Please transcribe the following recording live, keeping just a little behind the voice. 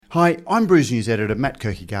Hi, I'm Brews News editor Matt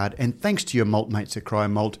Kirkegaard, and thanks to your malt mates at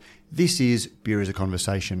Cryo Malt, this is Beer is a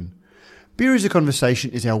Conversation. Beer is a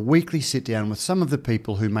Conversation is our weekly sit-down with some of the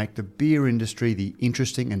people who make the beer industry the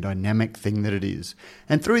interesting and dynamic thing that it is.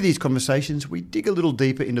 And through these conversations, we dig a little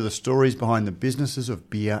deeper into the stories behind the businesses of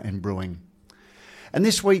beer and brewing. And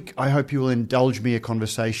this week, I hope you will indulge me a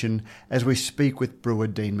conversation as we speak with brewer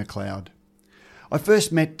Dean McLeod. I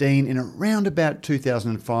first met Dean in around about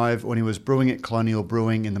 2005 when he was brewing at Colonial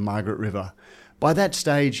Brewing in the Margaret River. By that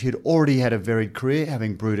stage, he'd already had a varied career,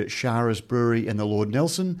 having brewed at Shara's Brewery and the Lord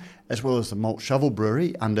Nelson, as well as the Malt Shovel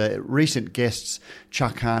Brewery under recent guests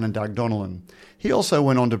Chuck Hahn and Doug Donnellan. He also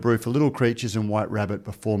went on to brew for Little Creatures and White Rabbit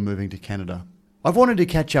before moving to Canada. I've wanted to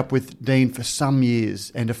catch up with Dean for some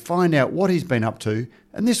years and to find out what he's been up to,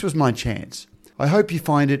 and this was my chance. I hope you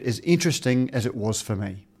find it as interesting as it was for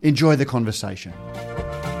me. Enjoy the conversation.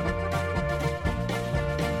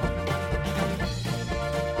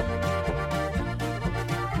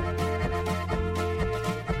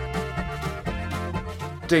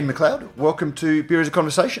 Dean McLeod, welcome to Beer is a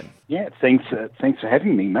Conversation. Yeah, thanks for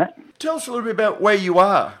having me, Matt. Tell us a little bit about where you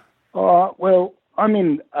are. Well, I'm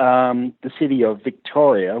in the city of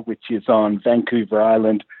Victoria, which is on Vancouver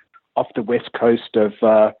Island, off the west coast of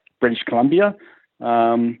British Columbia.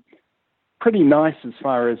 Pretty nice as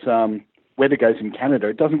far as weather goes in Canada.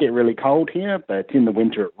 It doesn't get really cold here, but in the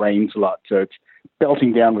winter it rains a lot. So it's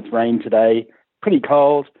belting down with rain today. Pretty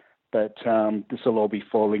cold, but this will all be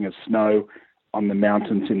falling as snow on the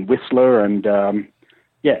mountains in Whistler. And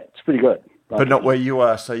it's pretty good. But not where you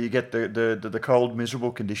are, so you get the cold,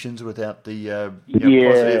 miserable conditions without the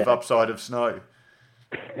positive upside of snow.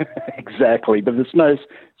 Exactly, but the snow's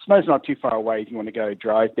not too far away if you want to go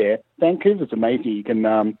drive there. Vancouver's amazing.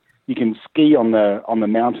 You can ski on the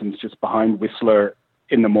mountains just behind Whistler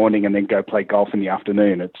in the morning and then go play golf in the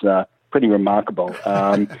afternoon. It's pretty remarkable.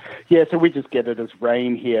 So we just get it as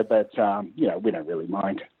rain here, but we don't really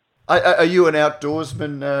mind. Are you an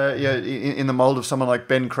outdoorsman in the mould of someone like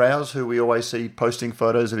Ben Krause, who we always see posting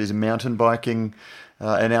photos of his mountain biking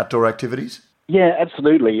and outdoor activities? Yeah,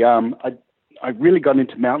 absolutely. I really got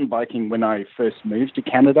into mountain biking when I first moved to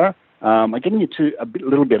Canada. I'm getting a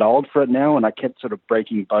little bit old for it now, and I kept sort of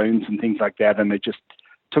breaking bones and things like that, and it just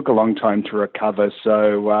took a long time to recover.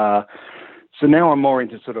 So now I'm more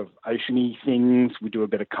into sort of oceany things. We do a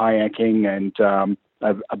bit of kayaking, and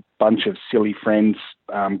a bunch of silly friends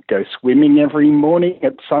go swimming every morning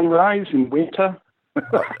at sunrise in winter.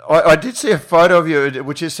 I did see a photo of you,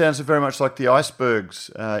 which sounds very much like the icebergs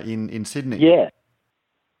in Sydney.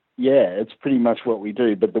 Yeah, it's pretty much what we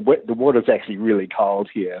do, but the water's actually really cold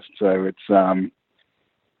here, so it's I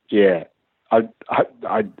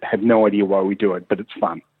have no idea why we do it, but it's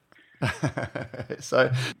fun.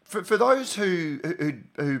 So, for those who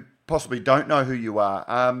possibly don't know who you are,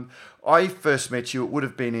 I first met you. It would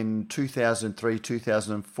have been in 2003,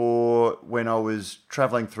 2004, when I was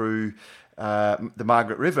travelling through the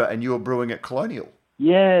Margaret River, and you were brewing at Colonial.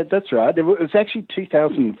 Yeah, that's right. It was actually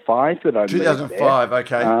 2005 that I moved 2005, there.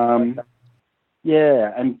 Okay.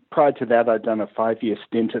 And prior to that, I'd done a 5-year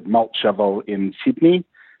stint at Malt Shovel in Sydney,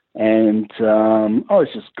 and I was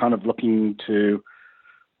just kind of looking to,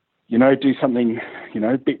 do something,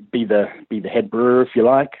 be the head brewer, if you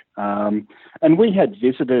like. And we had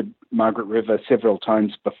visited Margaret River several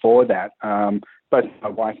times before that. Both my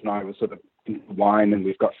wife and I were sort of into wine, and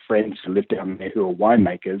we've got friends who live down there who are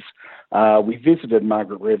winemakers. We visited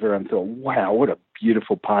Margaret River and thought, wow, what a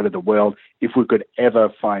beautiful part of the world. If we could ever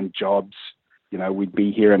find jobs, we'd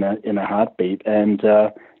be here in a heartbeat. And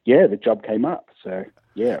the job came up. So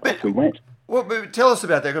off we went. Well, but tell us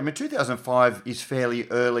about that. I mean, 2005 is fairly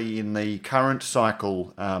early in the current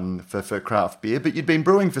cycle for craft beer, but you'd been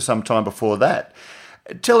brewing for some time before that.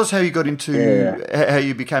 Tell us how you got into how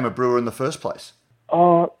you became a brewer in the first place.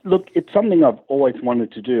 Look, it's something I've always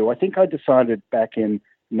wanted to do. I think I decided back in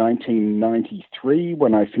 1993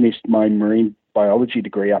 when I finished my marine biology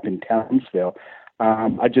degree up in Townsville.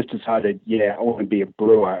 I just decided, I want to be a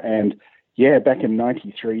brewer. And back in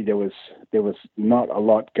 '93 there was not a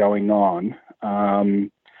lot going on.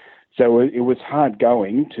 So it was hard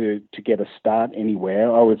going to get a start anywhere.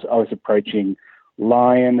 I was approaching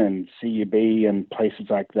Lion and CUB and places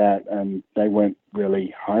like that, and they weren't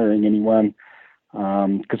really hiring anyone.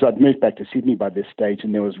 Because I'd moved back to Sydney by this stage,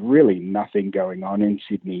 and there was really nothing going on in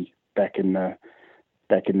Sydney back in the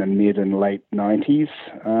mid and late 90s.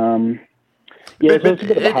 So it's a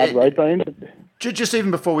bit of a hard road, Bane. Just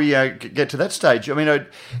even before we get to that stage, I mean,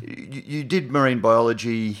 you did marine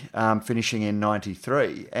biology finishing in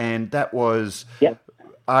 93, and that was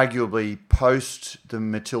arguably post the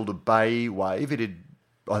Matilda Bay wave. It had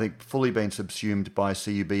I think, fully been subsumed by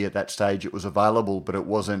CUB at that stage. It was available, but it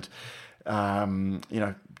wasn't,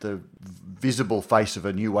 the visible face of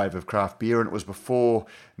a new wave of craft beer, and it was before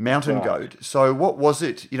Mountain Goat. So what was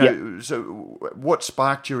it, so what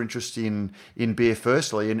sparked your interest in beer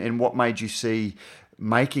firstly, and what made you see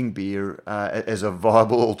making beer as a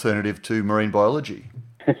viable alternative to marine biology?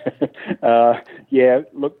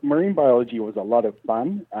 Look, marine biology was a lot of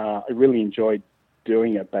fun. I really enjoyed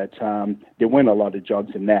doing it, but there weren't a lot of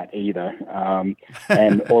jobs in that either.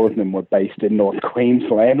 And all of them were based in North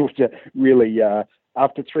Queensland, which really,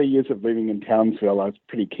 after 3 years of living in Townsville, I was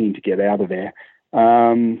pretty keen to get out of there.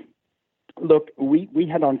 Look, we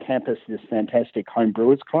had on campus this fantastic home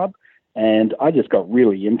brewers club, and I just got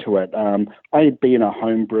really into it. I had been a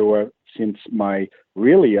home brewer since my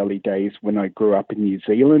really early days when I grew up in New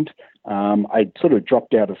Zealand. I sort of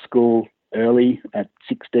dropped out of school early at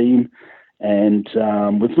 16 and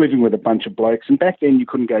was living with a bunch of blokes. And back then you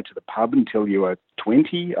couldn't go to the pub until you were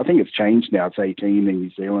 20. I think it's changed now. It's 18 in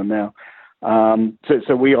New Zealand now.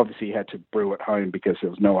 So we obviously had to brew at home because there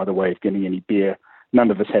was no other way of getting any beer. None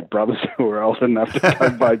of us had brothers who were old enough to go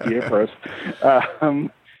buy beer for us.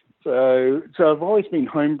 So I've always been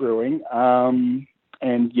home brewing.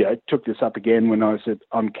 And took this up again when I was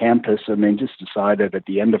on campus, and then just decided at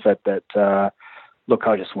the end of it that, look,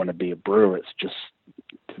 I just want to be a brewer. It's just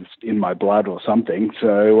in my blood or something.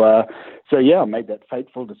 So I made that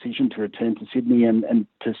fateful decision to return to Sydney and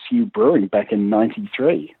pursue brewing back in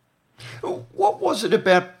 '93. What was it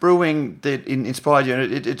about brewing that inspired you?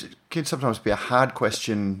 It can sometimes be a hard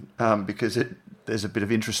question because there's a bit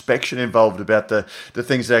of introspection involved about the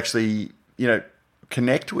things that actually,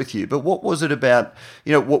 connect with you. But what was it about,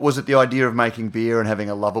 what was it, the idea of making beer and having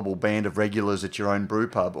a lovable band of regulars at your own brew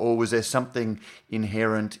pub? Or was there something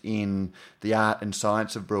inherent in the art and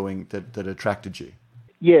science of brewing that attracted you?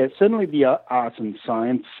 Yeah, certainly the art and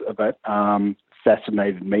science of it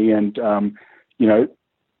fascinated me. And,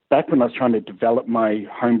 back when I was trying to develop my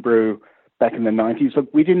homebrew back in the 90s, look,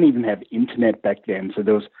 we didn't even have internet back then. So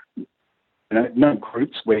there was no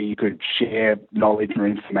groups where you could share knowledge or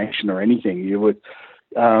information or anything.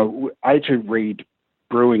 I had to read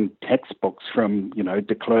brewing textbooks from,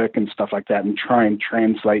 de Klerk and stuff like that, and try and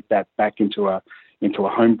translate that back into a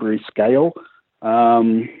homebrew scale,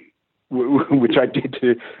 which I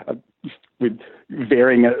did with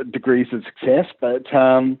varying degrees of success. But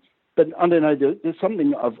I don't know, there's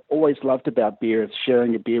something I've always loved about beer, is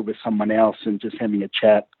sharing a beer with someone else and just having a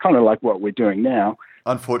chat, kind of like what we're doing now.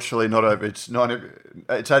 Unfortunately, not over. It's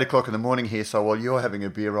 8 o'clock in the morning here, so while you're having a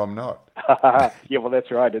beer, I'm not. Yeah, well, that's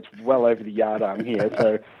right. It's well over the yard I'm here.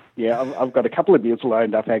 So, yeah, I've got a couple of beers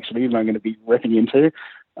lined up, actually, that I'm going to be ripping into.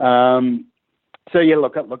 Look,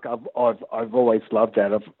 I've always loved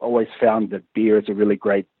that. I've always found that beer is a really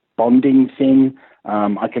great bonding thing.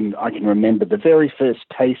 I can remember the very first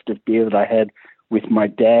taste of beer that I had with my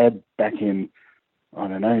dad back in,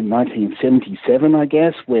 1977, I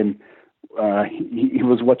guess, when he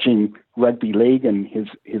was watching rugby league and his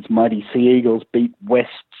mighty Sea Eagles beat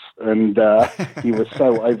Wests, and he was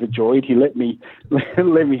so overjoyed. He let me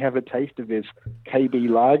have a taste of his KB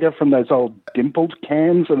lager from those old dimpled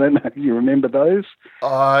cans. I don't know if you remember those.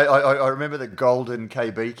 I remember the golden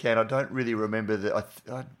KB can. I don't really remember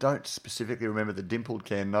I don't specifically remember the dimpled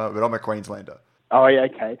can, no, but I'm a Queenslander. Oh, yeah,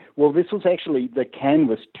 okay. Well, this was actually, the can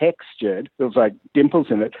was textured. There was like dimples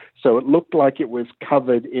in it, so it looked like it was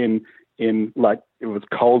covered in like it was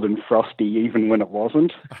cold and frosty even when it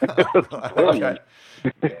wasn't. It was brilliant.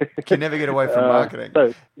 Can never get away from marketing.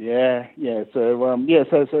 Right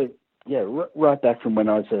back from when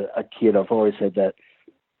I was a kid, I've always said that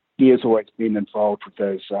beer's always been involved with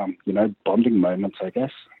those, bonding moments, I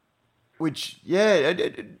guess. Which,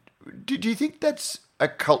 do you think that's a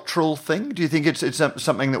cultural thing? Do you think it's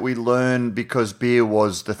something that we learn because beer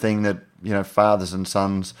was the thing that, fathers and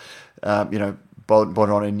sons, bond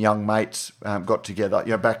on, and young mates got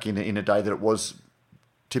together, back in a day that it was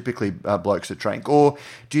typically blokes that drank? Or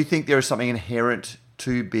do you think there is something inherent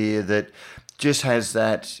to beer that just has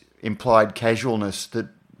that implied casualness that,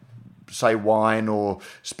 say, wine or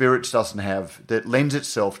spirits doesn't have, that lends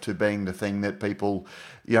itself to being the thing that people,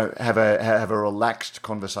 have a relaxed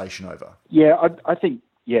conversation over? Yeah, I think,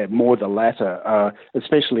 more the latter,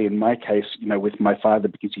 especially in my case, with my father,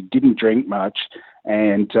 because he didn't drink much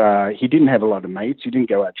and he didn't have a lot of mates. He didn't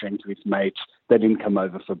go out drinking with mates. They didn't come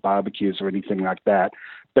over for barbecues or anything like that.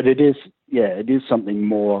 But it is something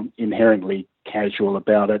more inherently casual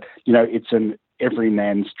about it. It's an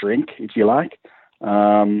everyman's drink, if you like.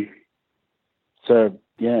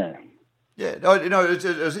 Yeah, no, it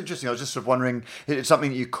was interesting. I was just sort of wondering, it's something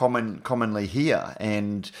that you commonly hear,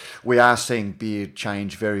 and we are seeing beer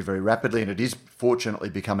change very, very rapidly, and it is fortunately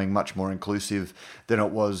becoming much more inclusive than it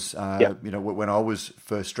was, when I was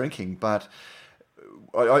first drinking. But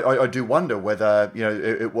I do wonder whether,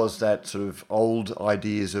 it was that sort of old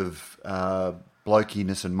ideas of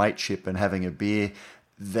blokiness and mateship and having a beer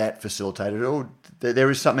that facilitated it, or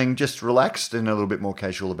there is something just relaxed and a little bit more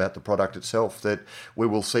casual about the product itself that we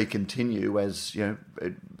will see continue as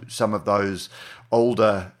some of those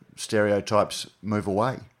older stereotypes move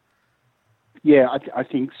away. Yeah, I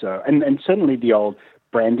think so, and certainly the old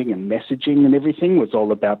branding and messaging and everything was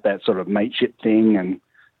all about that sort of mateship thing, and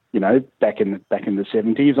back in the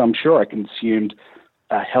 70s, I'm sure I consumed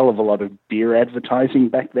a hell of a lot of beer advertising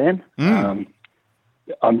back then.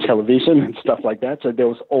 On television and stuff like that. So there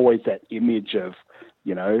was always that image of,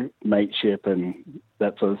 mateship and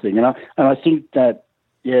that sort of thing. And I think that,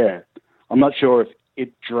 I'm not sure if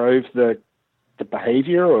it drove the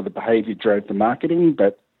behavior or the behavior drove the marketing,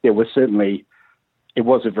 but it was a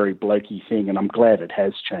very blokey thing, and I'm glad it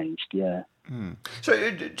has changed. Yeah.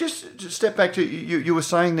 So just to step back to you were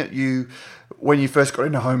saying that when you first got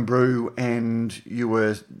into homebrew and you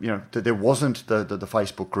were, that there wasn't the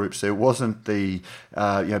Facebook groups, there wasn't the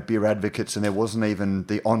beer advocates, and there wasn't even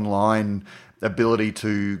the online ability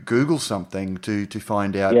to Google something to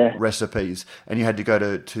find out recipes, and you had to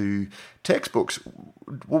go to textbooks.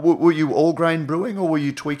 Were you all grain brewing, or were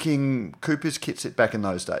you tweaking Cooper's kits back in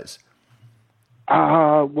those days?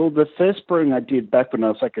 Well, the first brewing I did back when I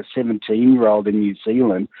was like a 17-year-old in New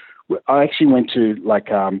Zealand, I actually went to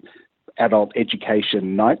adult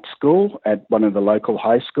education night school at one of the local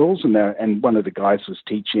high schools, and one of the guys was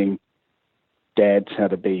teaching dads how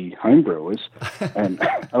to be homebrewers, and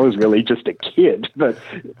I was really just a kid, but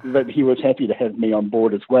he was happy to have me on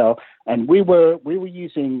board as well. And we were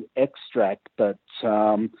using extract, but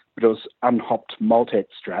it was unhopped malt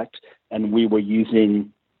extract, and we were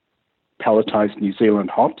using palletized New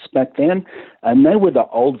Zealand hops back then, and they were the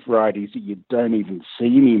old varieties that you don't even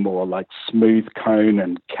see anymore, like Smooth Cone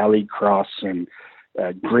and Calicross and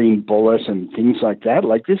Green Bullet and things like that.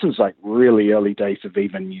 Like, this is like really early days of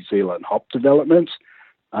even New Zealand hop development.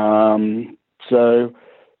 So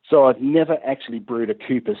I've never actually brewed a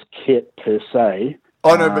Cooper's kit per se.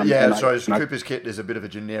 Oh no, but yeah, Cooper's kit is a bit of a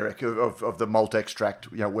generic of the malt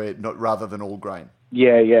extract, where not rather than all grain.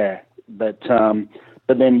 Yeah, but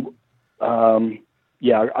then.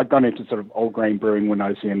 I got into sort of all grain brewing when I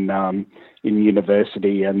was in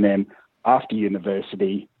university, and then after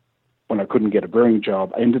university, when I couldn't get a brewing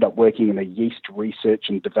job, I ended up working in a yeast research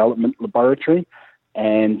and development laboratory,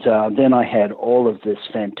 and then I had all of this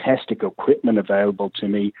fantastic equipment available to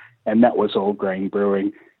me, and that was all grain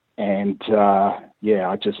brewing, and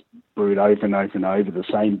I just brewed over and over and over the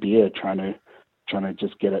same beer, trying to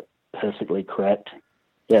just get it perfectly correct.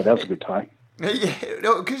 Yeah, that was a good time. Yeah,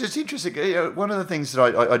 because it's interesting. One of the things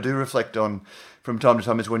that I do reflect on from time to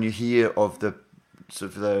time is when you hear of the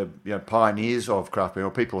sort of the pioneers of craft beer,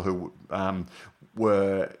 or people who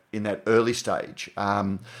were in that early stage.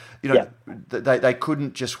 They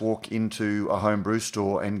couldn't just walk into a home brew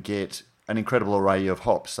store and get an incredible array of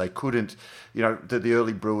hops. They couldn't, the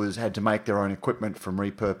early brewers had to make their own equipment from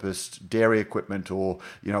repurposed dairy equipment, or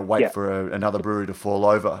wait for another brewery to fall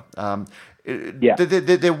over.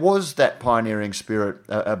 There was that pioneering spirit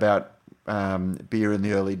about beer in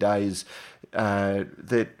the early days,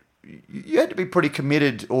 that you had to be pretty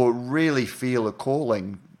committed or really feel a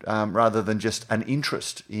calling, rather than just an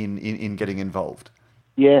interest in getting involved.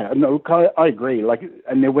 Yeah, no, I agree.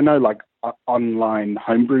 And there were no online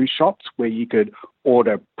homebrew shops where you could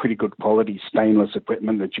order pretty good quality stainless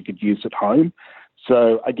equipment that you could use at home.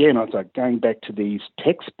 So again, I was going back to these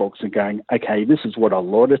textbooks and going, okay, this is what a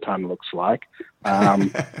lauder tun looks like.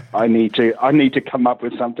 I need to come up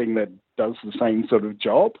with something that does the same sort of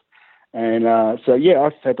job. And I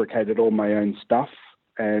fabricated all my own stuff,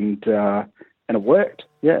 and it worked.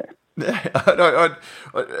 Yeah.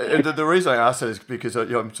 The reason I ask that is because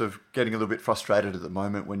I'm sort of getting a little bit frustrated at the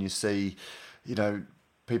moment when you see,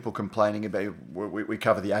 people complaining about, we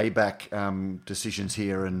cover the ABAC decisions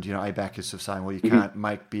here, and ABAC is sort of saying, well, you can't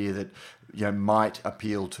make beer that might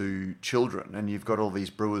appeal to children, and you've got all these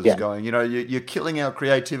brewers going, you're killing our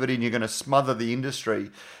creativity and you're going to smother the industry.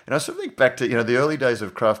 And I sort of think back to the early days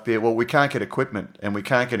of craft beer. Well, we can't get equipment and we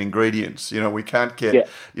can't get ingredients. We can't get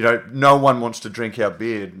no one wants to drink our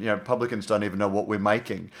beer. Publicans don't even know what we're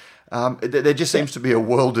making. There just seems to be a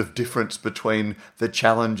world of difference between the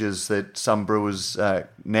challenges that some brewers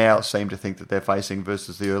now seem to think that they're facing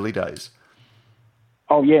versus the early days.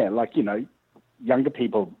 Oh yeah, younger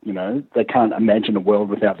people, they can't imagine a world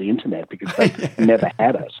without the internet because they've never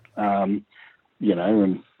had it. And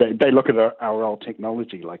they look at our old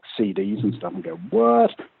technology like CDs and stuff and go,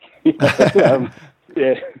 what?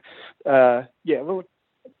 Well,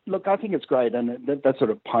 look, I think it's great, and that sort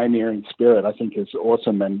of pioneering spirit I think is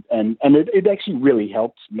awesome, and it actually really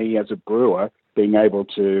helps me as a brewer being able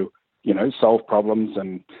to, solve problems,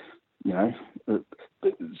 and,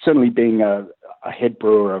 certainly being a head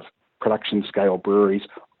brewer of production scale breweries,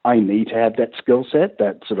 I need to have that skill set,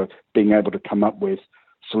 that sort of being able to come up with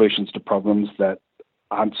solutions to problems that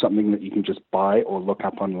aren't something that you can just buy or look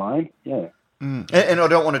up online. Yeah. And I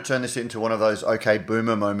don't want to turn this into one of those okay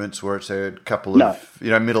boomer moments where it's a couple of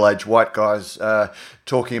middle-aged white guys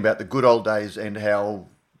talking about the good old days and how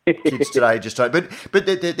kids today just don't. But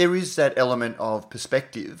there is that element of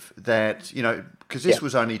perspective that because this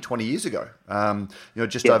was only 20 years ago,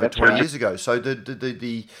 just over 20 years ago. So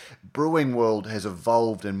the brewing world has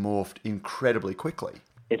evolved and morphed incredibly quickly.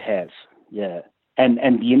 It has, yeah, and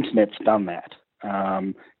the internet's done that.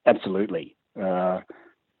 Absolutely.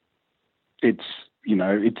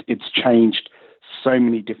 It's changed so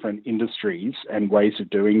many different industries and ways of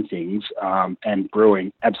doing things, and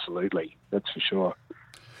brewing, absolutely, that's for sure.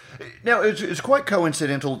 Now, it's quite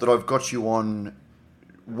coincidental that I've got you on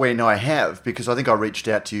when I have, because I think I reached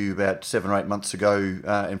out to you about 7 or 8 months ago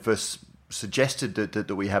and first suggested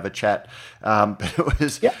that we have a chat, but it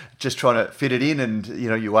was just trying to fit it in, and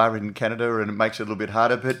you are in Canada and it makes it a little bit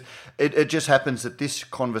harder, but it just happens that this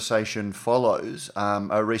conversation follows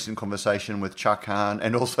a recent conversation with Chuck Hahn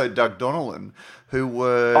and also Doug Donnellan, who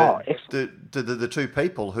were the two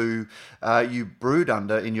people who you brewed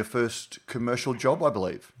under in your first commercial job, I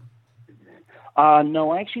believe.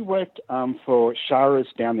 No, I actually worked for Shara's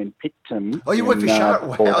down in Picton. Oh, you worked for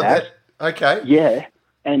Shara? Wow, okay. Yeah.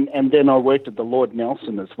 And then I worked at the Lord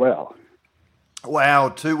Nelson as well. Wow,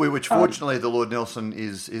 too. Which fortunately the Lord Nelson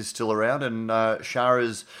is still around, and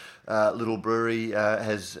Shara's little brewery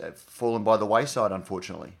has fallen by the wayside,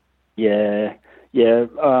 unfortunately. Yeah. They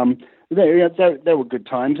were good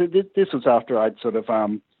times. This was after I'd sort of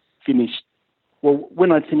finished. Well,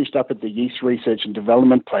 when I'd finished up at the yeast research and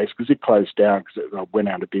development place, because it closed down because it went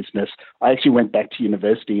out of business, I actually went back to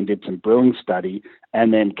university and did some brewing study,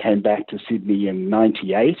 and then came back to Sydney in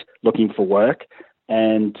 '98 looking for work,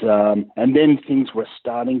 and then things were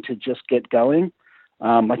starting to just get going.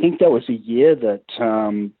 I think that was a year that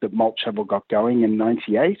the Malt Shovel got going in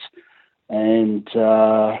 '98, and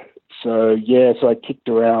so I kicked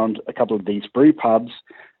around a couple of these brew pubs.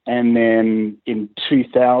 And then in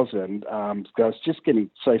 2000, I was just getting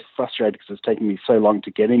so frustrated because it was taking me so long to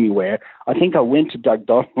get anywhere. I think I went to Doug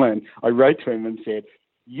Donnellan. I wrote to him and said,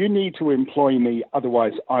 "You need to employ me,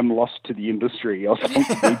 otherwise I'm lost to the industry," or something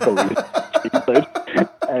stupid.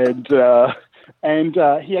 And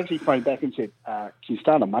he actually phoned back and said, "Can you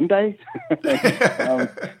start on Monday?"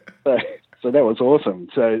 So that was awesome.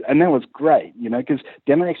 And that was great, because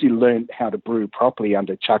then I actually learned how to brew properly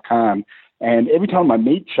under Chuck Hahn. And every time I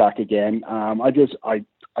meet Chuck again, I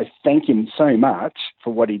thank him so much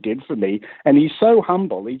for what he did for me. And he's so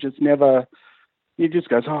humble. He just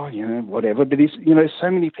goes, "Oh, whatever." But he's, so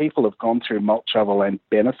many people have gone through Malt Shovel and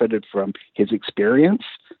benefited from his experience.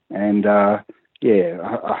 And I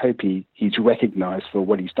hope he's recognised for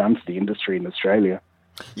what he's done for the industry in Australia.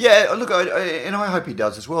 Yeah, look, and I hope he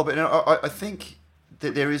does as well. But I think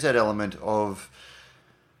that there is that element of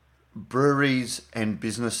breweries and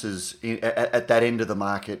businesses at that end of the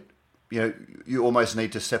market. You almost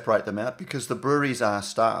need to separate them out, because the breweries are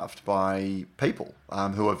staffed by people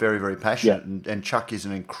who are very, very passionate. Yeah. And Chuck is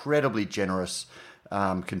an incredibly generous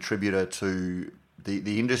contributor to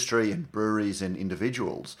the industry and breweries and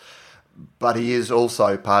individuals. But he is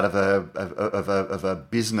also part of a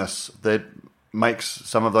business that makes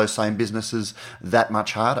some of those same businesses that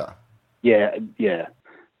much harder. Yeah.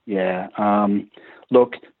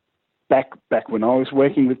 Look, back when I was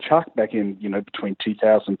working with Chuck, back in, between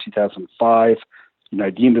 2000 and 2005,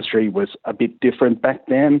 the industry was a bit different back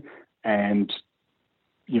then. And,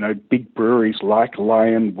 big breweries like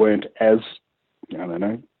Lion weren't as,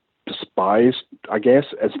 despised, I guess,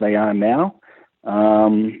 as they are now.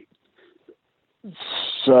 Mm.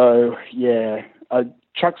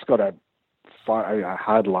 Chuck's got a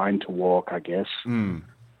hard line to walk, I guess. Mm.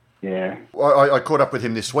 Yeah. I caught up with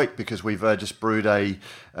him this week because we've just brewed a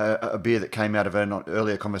beer that came out of an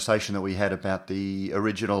earlier conversation that we had about the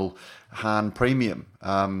original Hahn Premium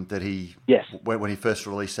that he, Yes. when he first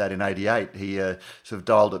released that in '88, he sort of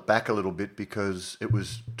dialed it back a little bit because it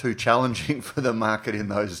was too challenging for the market in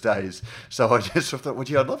those days. So I just sort of thought, well,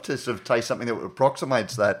 gee, I'd love to sort of taste something that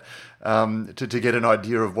approximates that to get an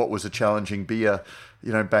idea of what was a challenging beer,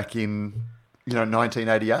 back in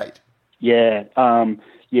 1988. Yeah.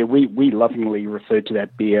 Yeah, we lovingly refer to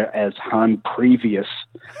that beer as Hahn Previous.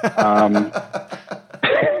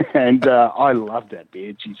 And I loved that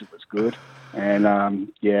beer. Jeez, it was good. And,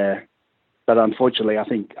 but unfortunately, I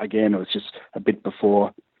think, again, it was just a bit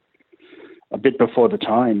before the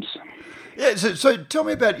times. Yeah, so tell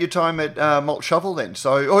me about your time at Malt Shovel then.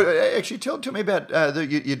 So, actually, tell me about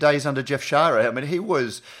your days under Jeff Shara. I mean, he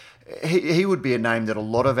would be a name that a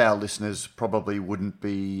lot of our listeners probably wouldn't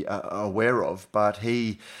be aware of, but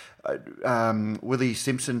Willie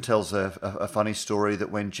Simpson tells a funny story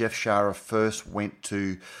that when Jeff Shara first went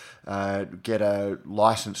to get a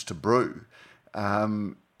license to brew,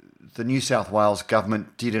 the New South Wales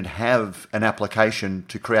government didn't have an application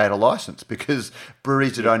to create a license because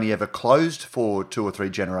breweries had only ever closed for 2 or 3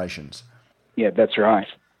 generations. Yeah, that's right.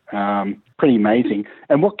 Pretty amazing.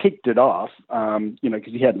 And what kicked it off,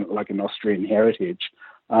 because he had like an Austrian heritage,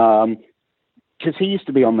 because he used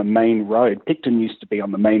to be on the main road. Picton used to be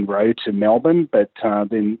on the main road to Melbourne, but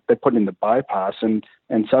then they put in the bypass, and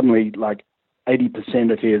suddenly like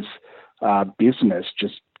 80% of his business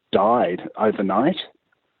just died overnight.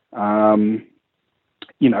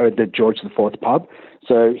 At the George IV pub.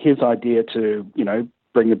 So his idea to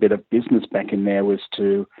bring a bit of business back in there was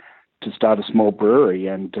to start a small brewery,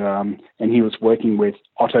 and he was working with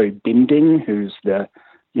Otto Binding, who's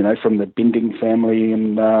from the Binding family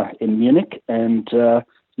in Munich, and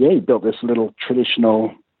he built this little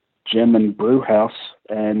traditional German brew house,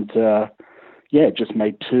 and just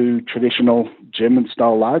made 2 traditional German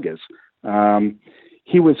style lagers.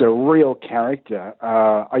 He was a real character.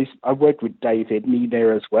 I worked with Dave Edney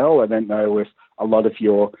there as well. I don't know if a lot of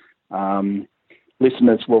your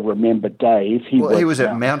listeners will remember Dave. He was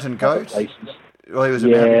at Mountain Goat. Well, he was at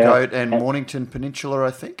Mountain Goat and Mornington Peninsula,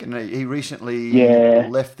 I think, and he recently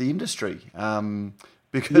left the industry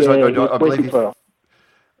because I believe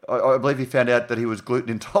he found out that he was gluten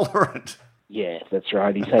intolerant. Yeah, that's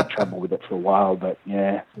right. He's had trouble with it for a while, but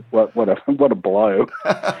what a blow.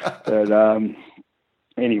 But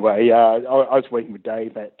anyway, I was working with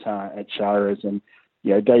Dave at Shara's, and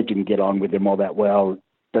Dave didn't get on with him all that well,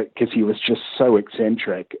 but because he was just so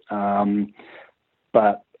eccentric.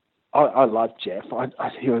 But I loved Jeff. I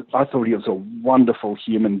thought he was a wonderful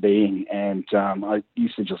human being, and I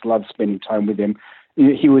used to just love spending time with him.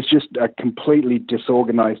 He was just a completely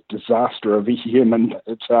disorganized disaster of a human.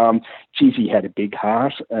 But, he had a big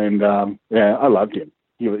heart, and I loved him.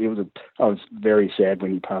 I was very sad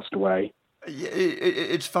when he passed away.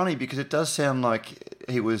 It's funny because it does sound like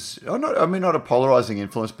he was, not a polarizing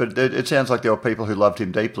influence, but it sounds like there were people who loved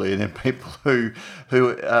him deeply and then people who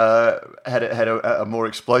had a more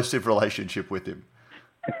explosive relationship with him.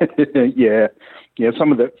 Yeah.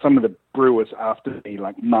 Some of the brewers after me,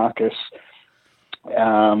 like Marcus,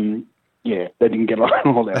 they didn't get along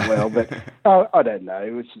all that well. But I don't know. It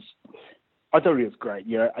was just, I thought he was great.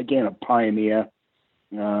 Again, a pioneer.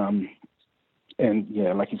 And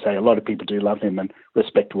like you say, a lot of people do love him and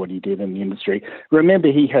respect what he did in the industry.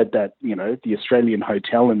 Remember, he had that, the Australian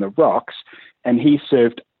Hotel in the Rocks, and he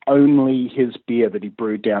served only his beer that he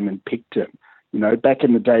brewed down in Picton. Back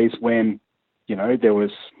in the days when, there was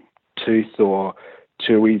Tooth or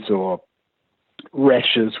Tooheys or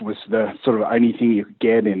Rashes was the sort of only thing you could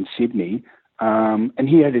get in Sydney. And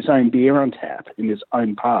he had his own beer on tap in his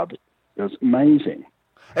own pub. It was amazing.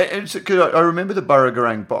 And so, 'cause I remember the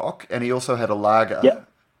Burragarang Bock, and he also had a lager.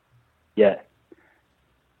 Yeah.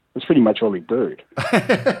 That's pretty much all he brewed.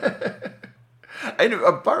 And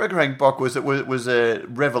a Burragarang Bock was a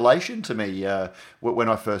revelation to me when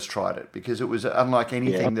I first tried it, because it was unlike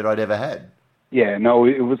anything that I'd ever had. Yeah, no,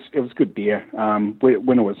 it was good beer.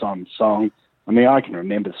 When it was on song, I mean, I can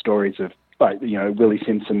remember stories of Willie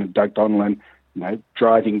Simpson and Doug Donlan,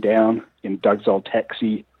 driving down in Doug's old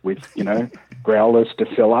taxi with growlers to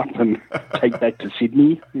fill up and take back to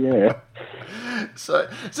Sydney. Yeah. So,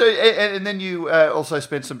 and then you also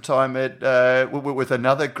spent some time with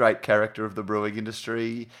another great character of the brewing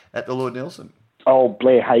industry at the Lord Nelson. Oh,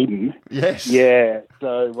 Blair Hayden. Yes. Yeah.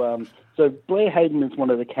 So Blair Hayden is one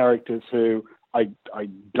of the characters who I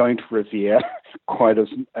don't revere quite as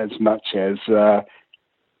much as Jeff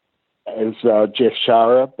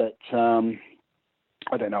Shara, but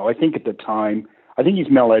I don't know. I think at the time, I think he's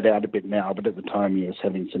mellowed out a bit now, but at the time he was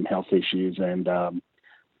having some health issues, and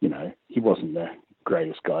he wasn't the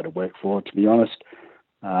greatest guy to work for, to be honest.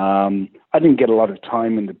 I didn't get a lot of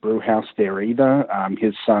time in the brew house there either.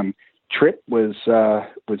 His son Trip was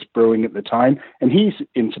brewing at the time, and he's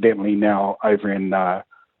incidentally now over in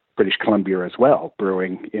British Columbia as well,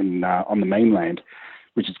 brewing in on the mainland,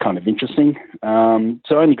 which is kind of interesting. So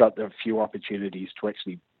I only got a few opportunities to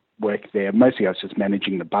actually work there. Mostly I was just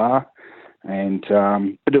managing the bar, and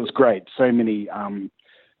but it was great. So many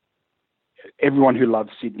everyone who loved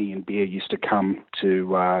Sydney and beer used to come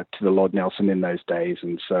to the Lord Nelson in those days,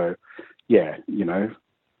 and so yeah,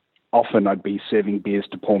 often I'd be serving beers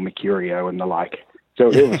to Paul Mercurio and the like. So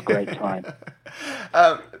it was a great time.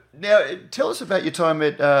 Now, tell us about your time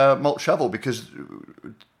at Malt Shovel, because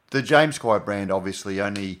the James Squire brand obviously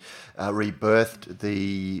only rebirthed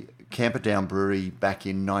the Camperdown Brewery back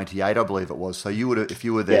in '98, I believe it was. So you would, if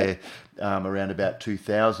you were there around about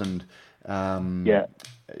 2000,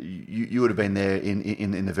 you would have been there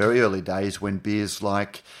in the very early days when beers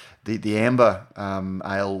like the Amber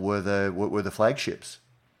Ale were the flagships.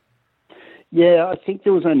 Yeah, I think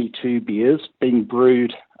there was only two beers being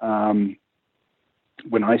brewed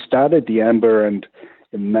when I started, the Amber, and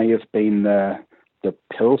it may have been the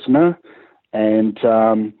Pilsner, and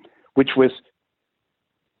which was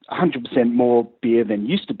 100% more beer than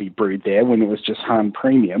used to be brewed there when it was just Hahn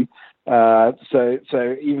Premium. So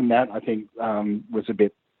even that, I think, was a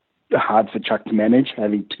bit hard for Chuck to manage,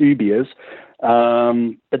 having two beers.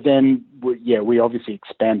 But then, we obviously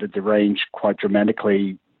expanded the range quite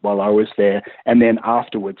dramatically while I was there. And then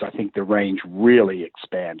afterwards, I think the range really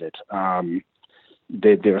expanded.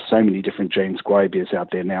 There are so many different James Squire beers out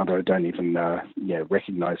there now that I don't even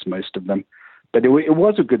recognize most of them. But it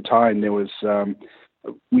was a good time. There was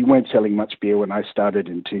we weren't selling much beer when I started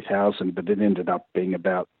in 2000, but it ended up being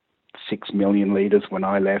about 6 million litres when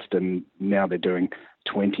I left, and now they're doing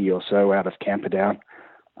 20 or so out of Camperdown.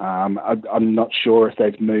 I'm not sure if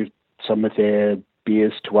they've moved some of their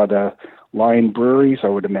beers to other line breweries. I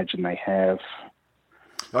would imagine they have.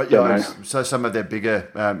 So some of their bigger,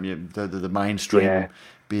 the mainstream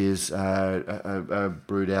beers are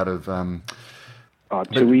brewed out of...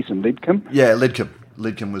 Tooheys and Lidcombe? Yeah, Lidcombe.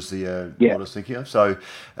 Lidcombe was the what I was thinking of. So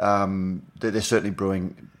they're certainly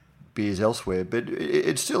brewing beers elsewhere, but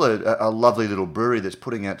it's still a lovely little brewery that's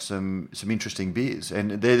putting out some interesting beers,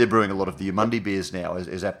 and they're brewing a lot of the Yamundi beers now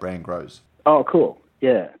as that brand grows. Oh, cool!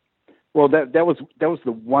 Yeah. Well, that was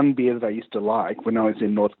the one beer that I used to like when I was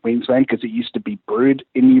in North Queensland, because it used to be brewed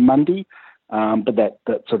in Yamundi, but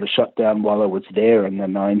that sort of shut down while I was there in the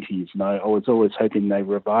 90s, and I was always hoping they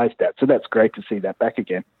revived that. So that's great to see that back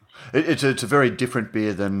again. It's a very different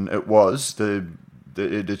beer than it was.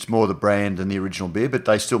 It's more the brand than the original beer, but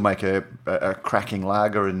they still make a cracking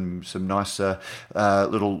lager and some nice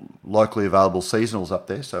little locally available seasonals up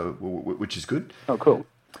there. So which is good. Oh, cool.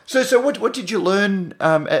 So what did you learn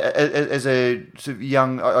as a sort of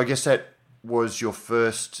young? I guess that was your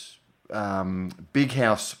first big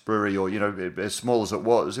house brewery, or as small as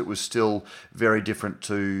it was still very different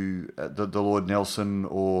to the Lord Nelson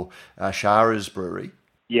or Shara's brewery.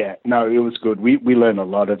 Yeah, no, it was good. We learned a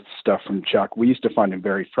lot of stuff from Chuck. We used to find him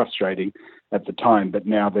very frustrating at the time, but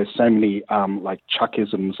now there's so many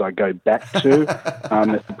Chuckisms I go back to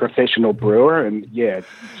as a professional brewer, and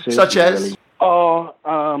such as what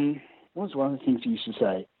was one of the things he used to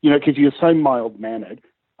say? Because he was so mild mannered,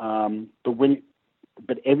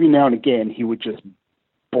 but every now and again he would just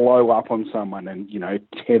blow up on someone and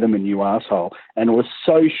tear them a new asshole, and it was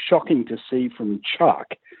so shocking to see from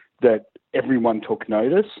Chuck that everyone took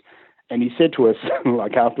notice. And he said to us,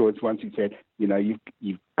 afterwards, once he said,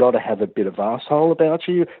 you've got to have a bit of asshole about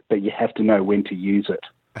you, but you have to know when to use it.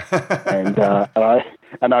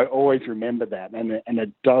 and I always remember that, and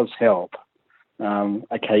it does help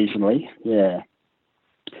occasionally, yeah.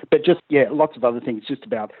 But just lots of other things, just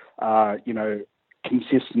about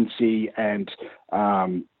consistency and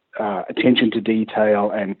attention to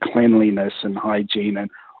detail and cleanliness and hygiene and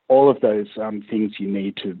all of those things you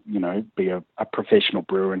need to, be a professional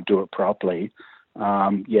brewer and do it properly.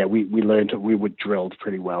 We learned we were drilled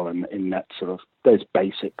pretty well in that sort of those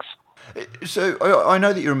basics. So I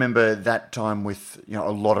know that you remember that time with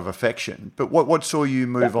a lot of affection, but what saw you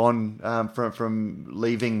move on from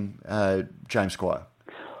leaving James Squire?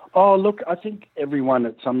 Oh, look, I think everyone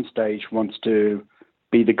at some stage wants to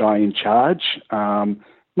be the guy in charge,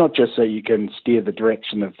 not just so you can steer the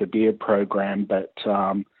direction of the beer program, but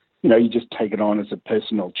you just take it on as a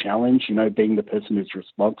personal challenge, being the person who's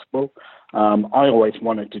responsible. I always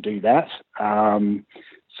wanted to do that.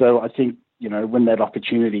 So I think, when that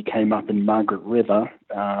opportunity came up in Margaret River,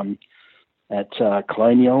 at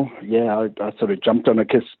Colonial. Yeah, I sort of jumped on it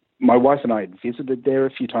because my wife and I had visited there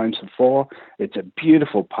a few times before. It's a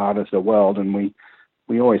beautiful part of the world, and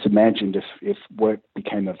we always imagined if work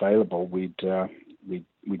became available, we'd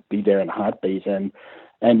be there in a heartbeat. And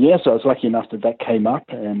yes, I was lucky enough that came up,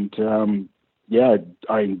 and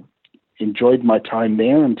I enjoyed my time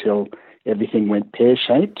there until everything went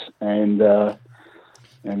pear-shaped. And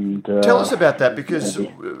tell us about that, because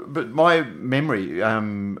but my memory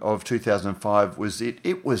of 2005 was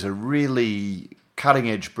it was a really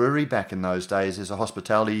cutting-edge brewery back in those days. As a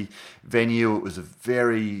hospitality venue, it was a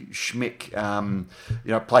very schmick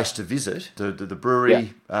place to visit. The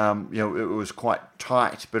brewery, it was quite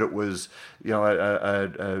tight, but it was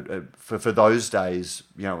for those days,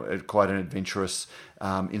 quite an adventurous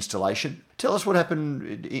installation. Tell us what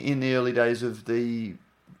happened in the early days of the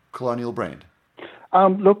Colonial brand.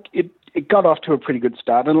 Look, it got off to a pretty good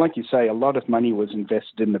start. And like you say, a lot of money was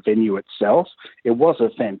invested in the venue itself. It was a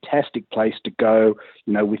fantastic place to go,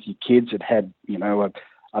 with your kids. It had,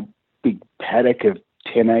 a big paddock of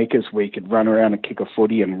 10 acres where you could run around and kick a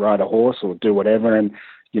footy and ride a horse or do whatever. And,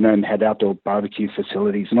 and had outdoor barbecue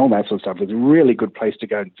facilities and all that sort of stuff. It was a really good place to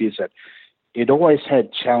go and visit. It always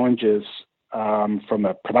had challenges from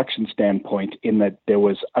a production standpoint, in that there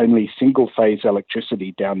was only single-phase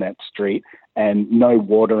electricity down that street and no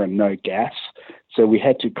water and no gas. So we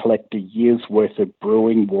had to collect a year's worth of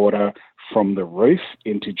brewing water from the roof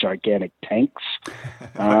into gigantic tanks.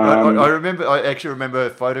 I actually remember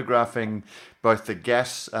photographing both the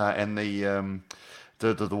gas and the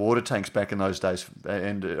water tanks back in those days,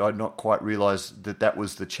 and I'd not quite realised that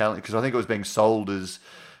was the challenge, because I think it was being sold as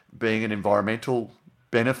being an environmental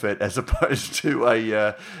benefit as opposed to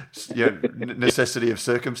a necessity of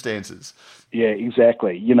circumstances. Yeah,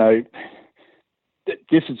 exactly.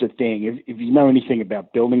 This is the thing. If you know anything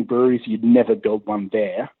about building breweries, you'd never build one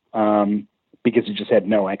there because it just had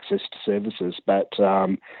no access to services. But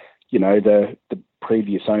the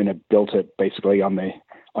previous owner built it basically on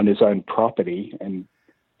his own property and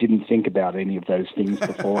didn't think about any of those things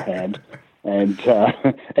beforehand. And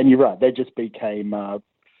you're right, they just became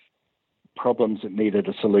problems that needed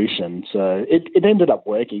a solution. So it ended up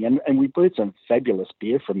working, and we brewed some fabulous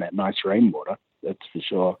beer from that nice rainwater, that's for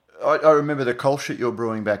sure. I remember the Kolsch you're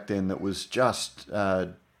brewing back then that was just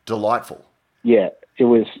delightful. Yeah, it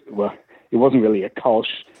was. Well, it wasn't really a Kolsch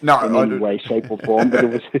in any way, shape or form, but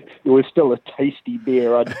it was still a tasty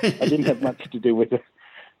beer. I didn't have much to do with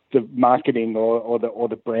the marketing or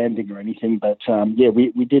the branding or anything, but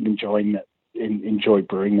we did enjoy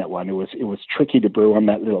brewing that one. It was tricky to brew on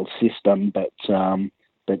that little system, but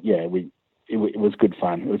it was good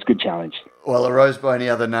fun. It was a good challenge. Well, a rose by any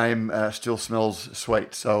other name still smells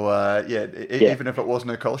sweet. So even if it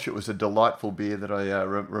wasn't a Kolsch, it was a delightful beer that I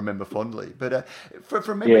remember fondly. But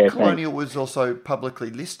from memory, Colonial was also publicly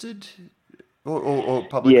listed, or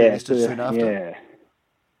publicly listed soon after.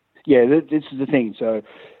 This is the thing. So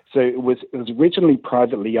it was originally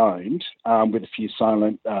privately owned with a few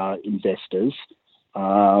silent investors.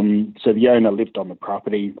 So the owner lived on the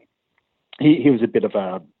property. He was a bit of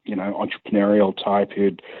a entrepreneurial type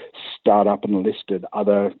who'd start up and listed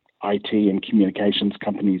other IT and communications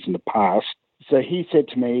companies in the past. So he said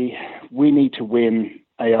to me, "We need to win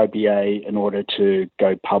AIBA in order to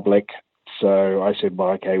go public." So I said, "Well,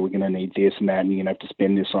 okay, we're going to need this and that, and you're going to have to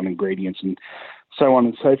spend this on ingredients and so on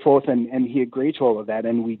and so forth." And he agreed to all of that,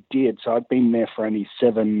 and we did. So I'd been there for only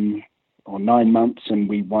 7 or 9 months, and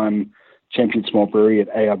we won Champion Small Brewery at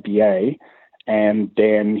AIBA. And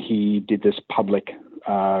then he did this public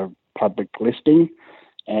listing,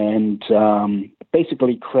 and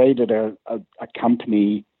basically created a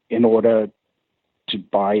company in order to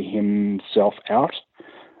buy himself out.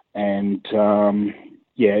 And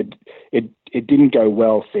it didn't go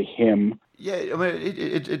well for him. Yeah, I mean,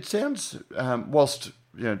 it sounds, whilst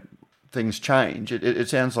things change, it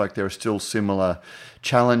sounds like there are still similar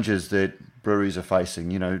challenges that breweries are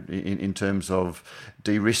facing, in terms of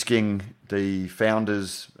de-risking the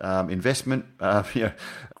founders' investment.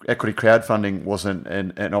 Equity crowdfunding wasn't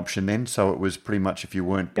an option then, so it was pretty much if you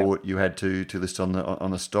weren't bought, you had to list on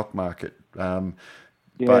the stock market. But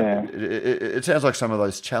it sounds like some of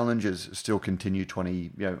those challenges still continue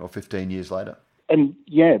 20 or 15 years later. And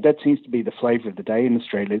that seems to be the flavour of the day in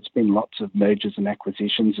Australia. It's been lots of mergers and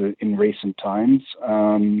acquisitions in recent times.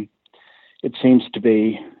 It seems to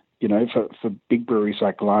be, for big breweries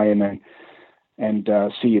like Lion and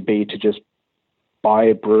CUB to just buy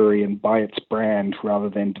a brewery and buy its brand rather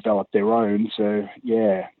than develop their own. So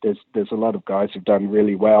there's a lot of guys who've done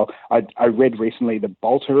really well. I read recently that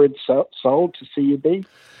Bolter had sold to CUB.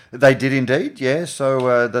 They did indeed, yeah.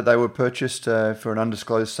 So that they were purchased for an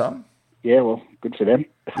undisclosed sum. Yeah, well, good for them.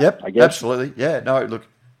 Yep, I guess. absolutely. Yeah, no, look,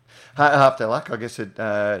 half their luck. I guess it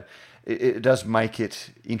does make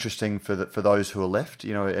it interesting for those who are left.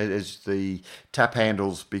 You know, as the tap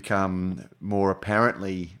handles become more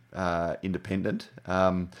apparently independent,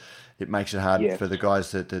 it makes it hard Yes. for the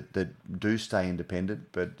guys that do stay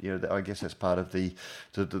independent. But you know, I guess that's part of the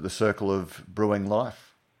circle of brewing life.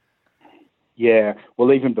 Yeah,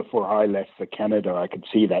 well, even before I left for Canada, I could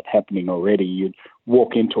see that happening already. You'd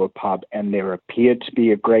walk into a pub and there appeared to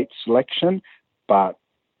be a great selection, but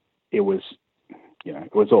it was,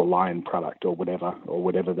 it was all Lion product or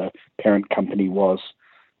whatever the parent company was.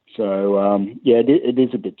 So yeah, it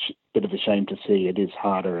is a bit of a shame to see. It is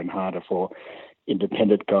harder and harder for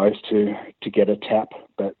independent guys to get a tap,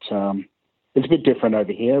 but it's a bit different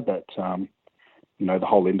over here. But the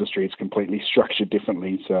whole industry is completely structured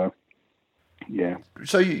differently. So. Yeah.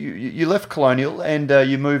 So you left Colonial and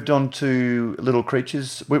you moved on to Little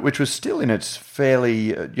Creatures, which was still in its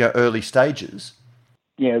fairly early stages.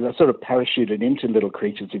 Yeah, they sort of parachuted into Little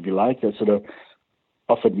Creatures, if you like. They sort of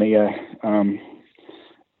offered me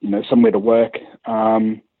somewhere to work.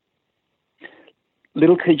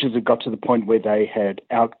 Little Creatures had got to the point where they had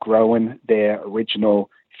outgrown their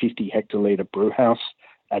original 50 hectolitre brew house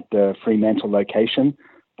at the Fremantle location,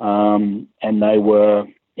 and they were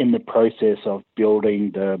in the process of building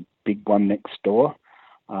the big one next door.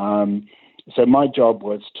 So my job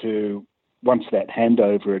was to, once that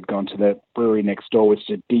handover had gone to the brewery next door, was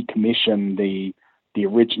to decommission the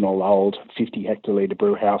original old 50 hectolitre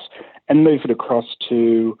brew house and move it across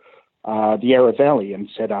to the Yarra Valley and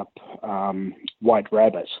set up White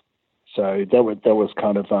Rabbit. So that was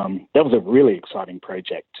kind of that was a really exciting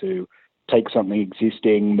project, to take something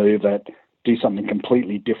existing, move it, do something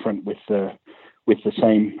completely different with the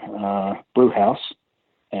same brew house,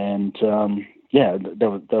 and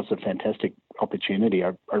that was a fantastic opportunity.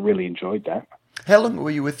 I really enjoyed that. How long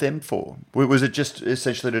were you with them for? Was it just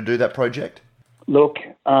essentially to do that project? Look,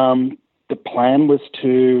 the plan was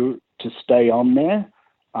to stay on there.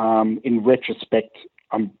 In retrospect,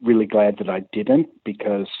 I'm really glad that I didn't,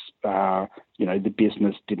 because the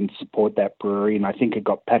business didn't support that brewery, and I think it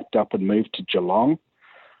got packed up and moved to Geelong.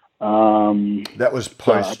 That was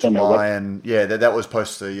post Lion. Yeah, that was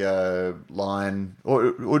post the Lion.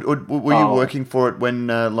 Or were you working for it when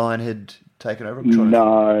Lion had taken over?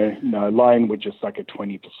 No. Lion were just like a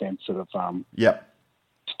 20% sort of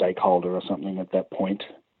stakeholder or something at that point.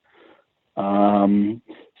 But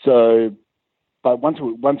once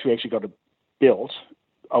we actually got it built,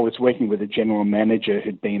 I was working with a general manager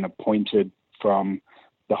who'd been appointed from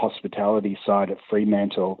the hospitality side at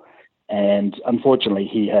Fremantle. And unfortunately,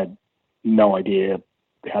 he had no idea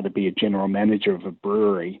how to be a general manager of a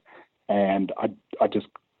brewery, and I just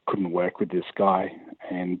couldn't work with this guy.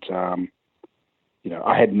 And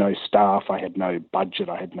I had no staff, I had no budget,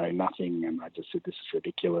 I had no nothing, and I just said, this is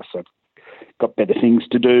ridiculous. I've got better things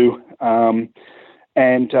to do.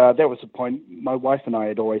 And that was the point. My wife and I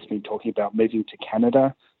had always been talking about moving to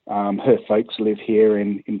Canada. Her folks live here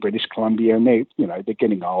in British Columbia, and they're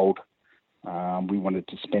getting old. We wanted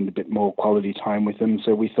to spend a bit more quality time with them,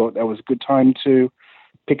 so we thought that was a good time to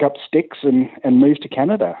pick up sticks and move to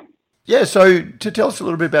Canada. Yeah, so to tell us a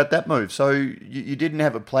little bit about that move. So you didn't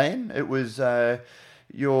have a plan. It was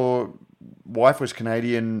your wife was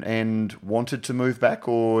Canadian and wanted to move back,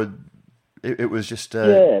 or it was just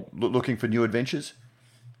looking for new adventures?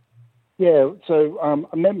 Yeah, so I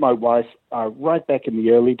met my wife right back in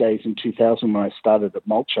the early days in 2000 when I started at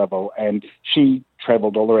Malt Shovel, and she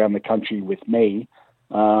travelled all around the country with me,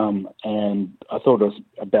 and I thought it was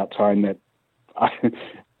about time that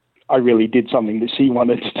I really did something that she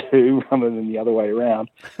wanted to do rather than the other way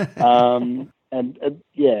around.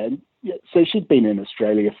 So she'd been in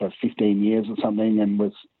Australia for 15 years or something and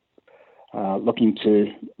was looking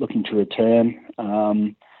to return.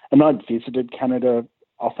 And I'd visited Canada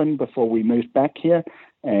often before we moved back here,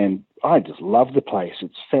 and I just love the place.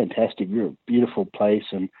 It's fantastic, really beautiful place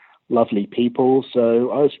and lovely people.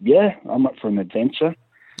 So I'm up for an adventure.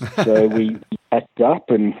 So we packed up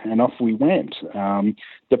and off we went.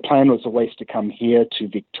 The plan was always to come here to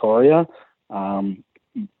Victoria.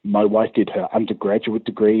 My wife did her undergraduate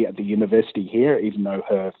degree at the university here, even though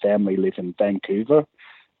her family live in Vancouver.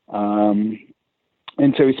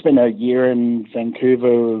 And so we spent a year in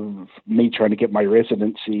Vancouver, me trying to get my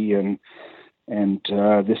residency and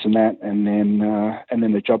this and that, and then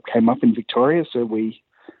the job came up in Victoria. So we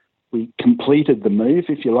completed the move,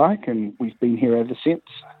 if you like, and we've been here ever since.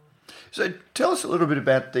 So tell us a little bit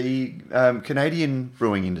about the Canadian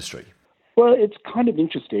brewing industry. Well, it's kind of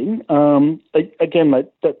interesting. Again,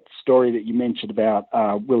 that story that you mentioned about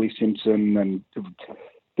Willie Simpson and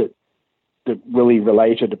that Willie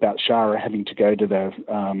related about Shara having to go to the,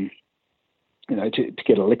 to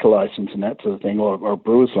get a liquor license and that sort of thing, or a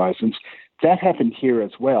brewer's license, that happened here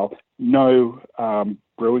as well. No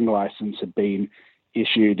brewing license had been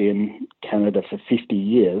issued in Canada for 50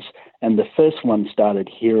 years, and the first one started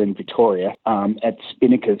here in Victoria at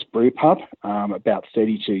Spinnaker's Brew Pub about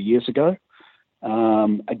 32 years ago.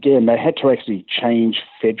 Again, they had to actually change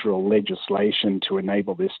federal legislation to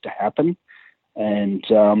enable this to happen. And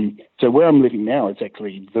so where I'm living now is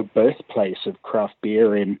actually the birthplace of craft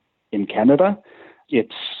beer in Canada.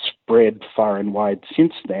 It's spread far and wide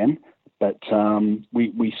since then, but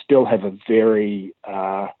we still have a very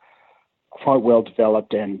quite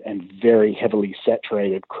well-developed and very heavily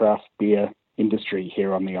saturated craft beer industry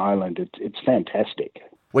here on the island. It's fantastic.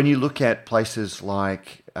 When you look at places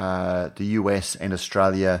like the US and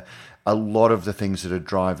Australia, a lot of the things that are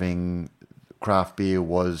driving craft beer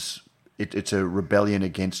was it's a rebellion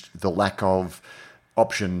against the lack of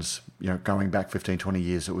options. Going back 15, 20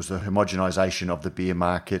 years, it was the homogenisation of the beer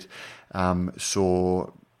market. Saw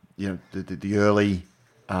the early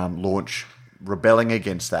launch rebelling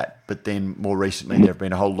against that, but then more recently there have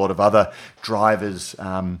been a whole lot of other drivers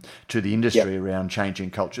to the industry around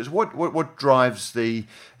changing cultures. What drives the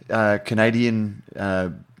Canadian,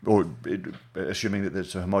 or assuming that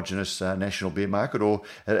there's a homogenous national beer market, or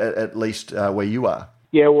at least where you are?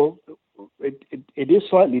 Yeah, well, it is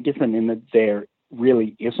slightly different in that there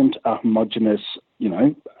really isn't a homogenous,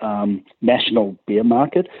 national beer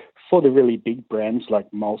market. For the really big brands like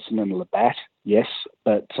Molson and Labatt, yes,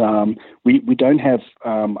 but we don't have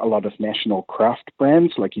a lot of national craft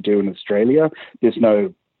brands like you do in Australia. There's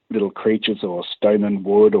no Little Creatures or Stone and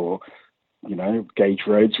Wood or, Gage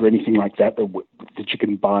Roads or anything like that you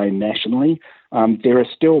can buy nationally. There are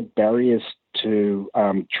still barriers to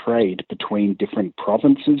trade between different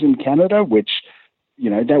provinces in Canada, which,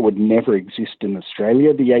 that would never exist in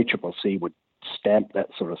Australia. The ACCC would stamp that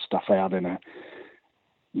sort of stuff out in a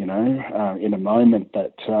moment,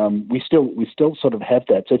 but we still sort of have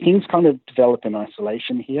that. So things kind of develop in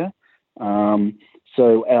isolation here.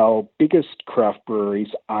 So our biggest craft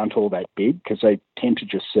breweries aren't all that big because they tend to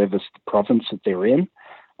just service the province that they're in,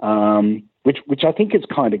 which I think is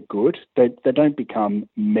kind of good. They don't become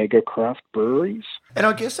mega craft breweries. And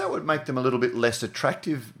I guess that would make them a little bit less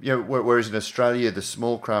attractive. Whereas in Australia, the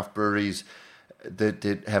small craft breweries that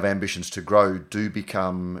have ambitions to grow do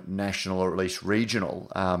become national or at least regional,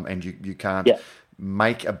 and you can't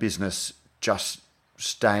make a business just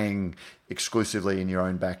staying exclusively in your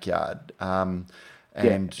own backyard. So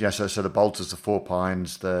the Bolters, the Four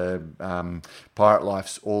Pines, the Pirate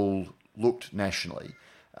Lifes all looked nationally.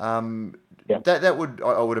 That would,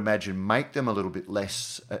 I would imagine, make them a little bit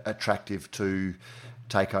less attractive to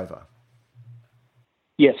take over.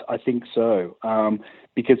 Yes, I think so.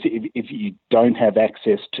 Because if you don't have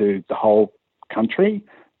access to the whole country,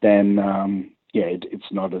 then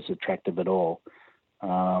it's not as attractive at all.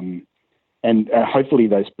 And hopefully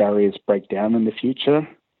those barriers break down in the future.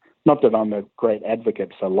 Not that I'm a great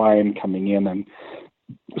advocate for Lion coming in and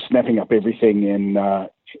snapping up everything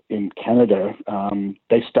in Canada.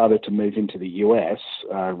 They started to move into the US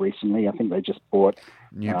recently. I think they just bought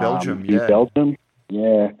New Belgium.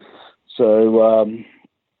 Yeah. So.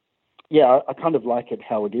 I kind of like it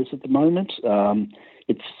how it is at the moment.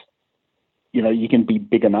 It's, you can be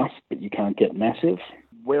big enough, but you can't get massive.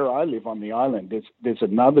 Where I live on the island, there's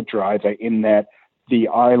another driver in that the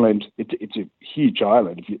island, it's a huge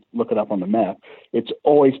island. If you look it up on the map, it's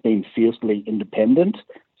always been fiercely independent.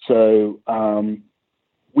 So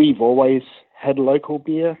we've always had local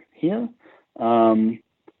beer here,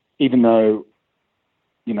 even though,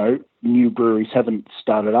 new breweries haven't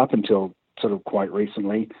started up until sort of quite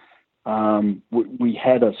recently. We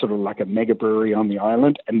had a sort of like a mega brewery on the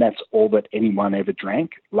island, and that's all that anyone ever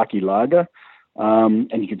drank, Lucky Lager. And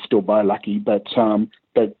you can still buy Lucky, but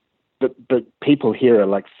people here are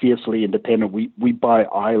like fiercely independent. We buy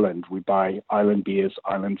island beers,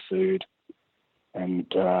 island food, and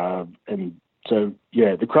so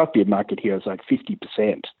the craft beer market here is like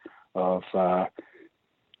 50% of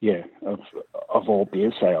all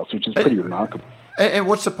beer sales, which is pretty remarkable. And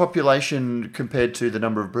what's the population compared to the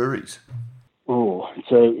number of breweries? Oh,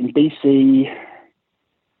 so in BC,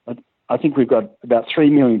 I think we've got about 3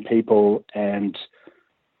 million people and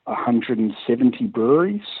 170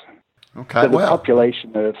 breweries. Okay, so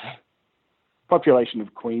the population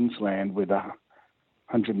of Queensland with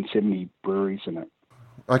 170 breweries in it.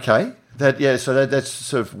 Okay, that's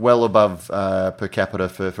sort of well above per capita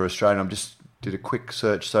for Australia. I just did a quick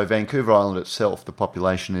search. So Vancouver Island itself, the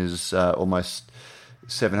population is almost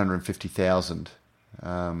 750,000.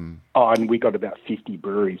 And we got about 50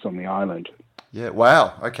 breweries on the island. Yeah.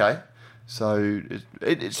 Wow. Okay. So,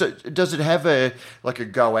 so does it have a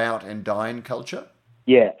go out and dine culture?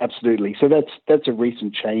 Yeah, absolutely. So that's a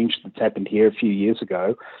recent change that's happened here a few years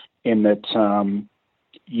ago, in that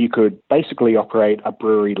you could basically operate a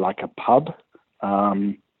brewery like a pub.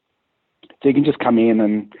 So you can just come in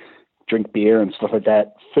and drink beer and stuff like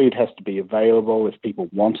that. Food has to be available if people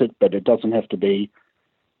want it, but it doesn't have to be.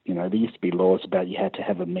 There used to be laws about you had to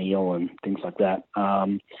have a meal and things like that.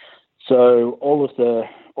 So all of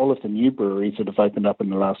the new breweries that have opened up in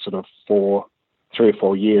the last sort of 3 or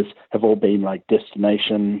 4 years have all been like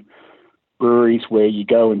destination breweries where you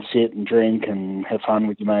go and sit and drink and have fun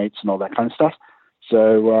with your mates and all that kind of stuff.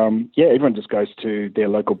 So everyone just goes to their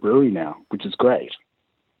local brewery now, which is great.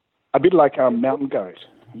 A bit like Mountain Goat.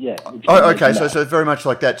 Yeah. Oh, okay. So very much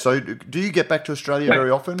like that. So do you get back to Australia very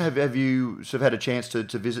often? Have you sort of had a chance to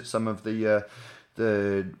visit some of the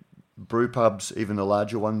brew pubs, even the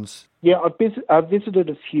larger ones? Yeah, I've visited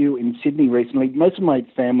a few in Sydney recently. Most of my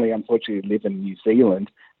family, unfortunately, live in New Zealand.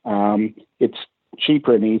 It's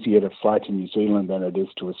cheaper and easier to fly to New Zealand than it is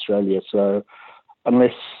to Australia. So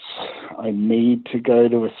unless I need to go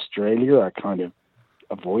to Australia, I kind of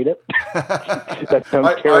avoid it. That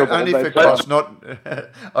sounds terrible. Only for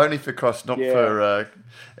cost, not for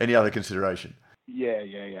any other consideration.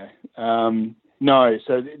 Yeah. No,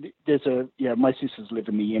 so there's my sisters live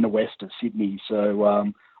in the inner west of Sydney,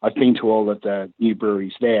 so I've been to all of the new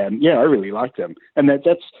breweries there, and I really like them. And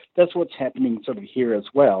that's what's happening sort of here as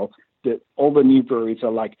well. That all the new breweries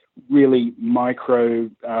are like really micro,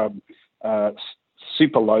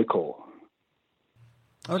 super local.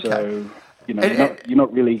 Okay. So you're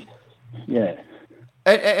not really, yeah.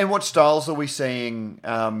 And what styles are we seeing?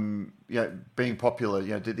 Being popular.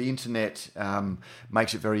 The internet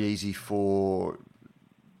makes it very easy for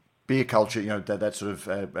beer culture. That sort of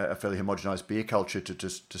a fairly homogenised beer culture to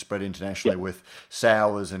spread internationally with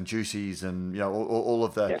sours and juicies and all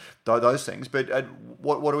of those things. But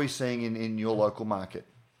what are we seeing in your local market?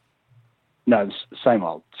 No, it's same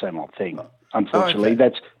old thing. Unfortunately,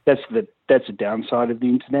 that's the downside of the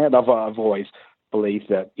internet. I've always believed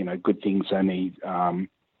that good things only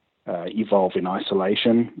evolve in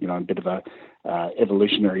isolation. I'm a bit of a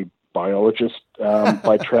evolutionary biologist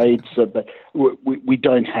by trade, so but we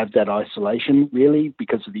don't have that isolation really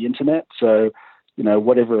because of the internet. So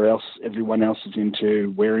whatever else everyone else is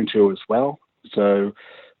into, we're into as well. So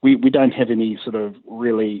we don't have any sort of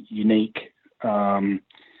really unique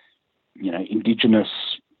indigenous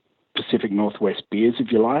Pacific Northwest beers,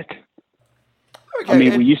 if you like. Okay. I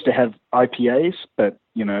mean, we used to have IPAs, but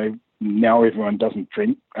now everyone doesn't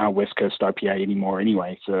drink West Coast IPA anymore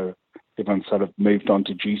anyway. So everyone sort of moved on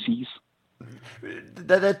to juicies.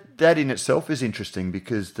 That in itself is interesting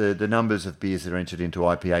because the numbers of beers that are entered into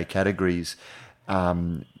IPA categories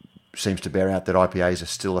seems to bear out that IPAs are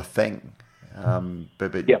still a thing.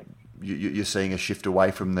 But yep. You're seeing a shift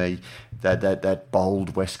away from that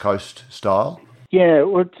bold West Coast style. Yeah,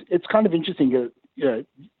 well, it's kind of interesting. The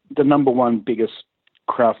number one biggest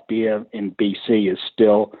craft beer in BC is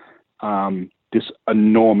still this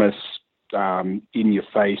enormous,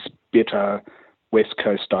 in-your-face, bitter West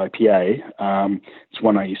Coast IPA. It's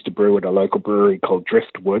one I used to brew at a local brewery called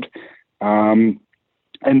Driftwood. And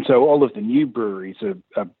so all of the new breweries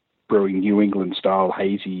are brewing New England-style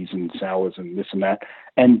hazies and sours and this and that.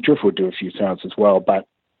 And Driftwood do a few sours as well, but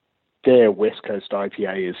their West Coast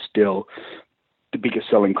IPA is still the biggest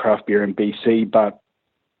selling craft beer in BC, but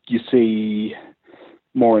you see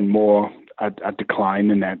more and more a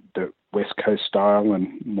decline in the West Coast style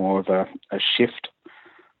and more of a shift,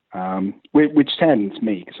 which saddens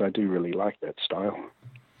me because I do really like that style.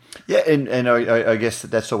 Yeah, and I guess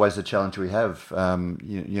that's always the challenge we have. A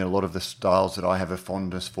lot of the styles that I have a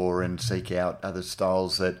fondness for and seek out are the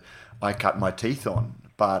styles that I cut my teeth on.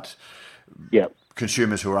 But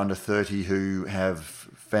consumers who are under 30 who have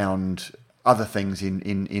found other things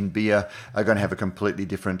in beer are going to have a completely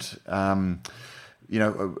different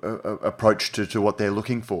approach to what they're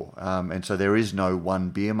looking for. And so there is no one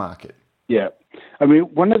beer market. Yeah. I mean,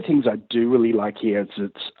 one of the things I do really like here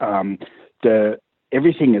is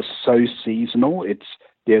everything is so seasonal.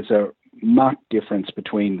 There's a marked difference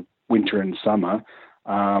between winter and summer,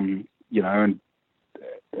 and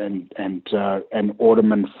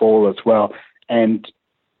autumn and fall as well. And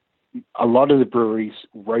a lot of the breweries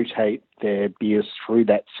rotate their beers through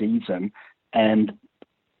that season, and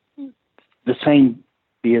the same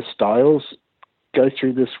beer styles go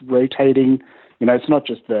through this rotating. It's not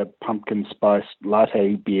just the pumpkin spice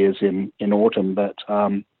latte beers in autumn, but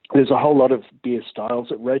there's a whole lot of beer styles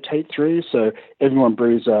that rotate through. So everyone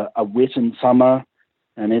brews a wit in summer,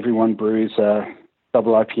 and everyone brews a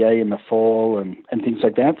double IPA in the fall and things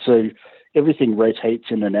like that. So everything rotates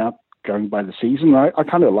in and out going by the season. I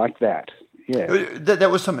kind of like that. Yeah. That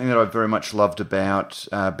was something that I very much loved about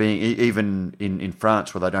being even in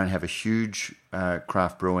France, where they don't have a huge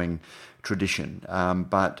craft brewing tradition.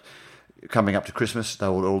 But coming up to Christmas, they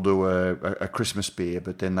would all do a Christmas beer,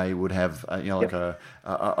 but then they would have like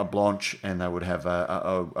a Blanche, and they would have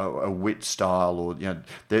a wit style, or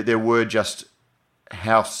there were just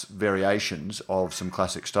house variations of some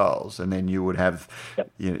classic styles, and then you would have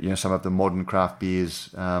some of the modern craft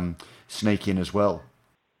beers sneak in as well.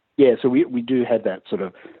 Yeah, so we do have that sort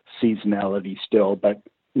of seasonality still, but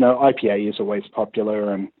IPA is always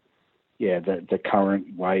popular, and the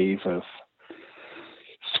current wave of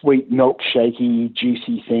sweet milkshakey,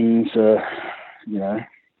 juicy things are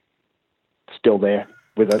still there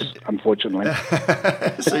with us, unfortunately.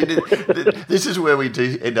 See, this is where we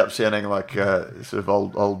do end up sounding like sort of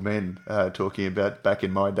old men talking about back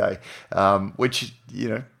in my day, which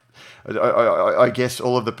I guess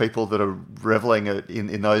all of the people that are reveling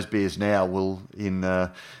in those beers now will, in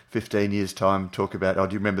 15 years' time, talk about,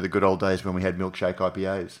 do you remember the good old days when we had milkshake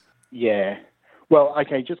IPAs? Yeah. Well,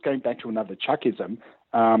 okay, just going back to another Chuckism,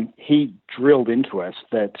 he drilled into us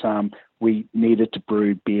that we needed to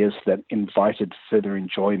brew beers that invited further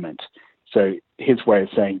enjoyment. So his way of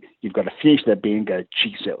saying, you've got to finish that beer and go,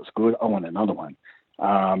 geez, that was good, I want another one.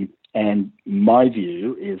 And my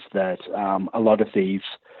view is that a lot of these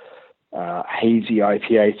hazy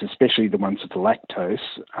IPAs, especially the ones with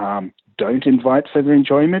lactose, don't invite further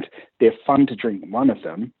enjoyment. They're fun to drink one of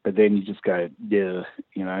them, but then you just go,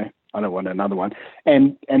 I don't want another one.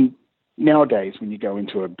 And nowadays, when you go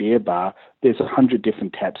into a beer bar, there's 100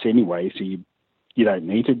 different taps anyway, so you don't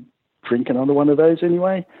need to drink another one of those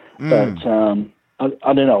anyway. But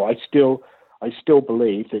I don't know. I still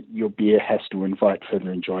believe that your beer has to invite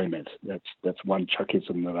further enjoyment. That's one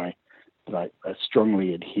Chuckism that I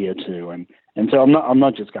strongly adhere to, and so I'm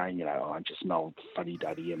not just going, I'm just an old fuddy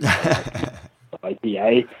duddy and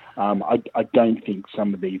IPA. I don't think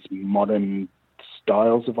some of these modern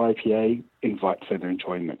styles of IPA invite further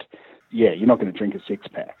enjoyment. Yeah, you're not going to drink a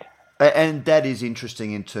 6-pack. And that is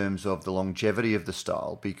interesting in terms of the longevity of the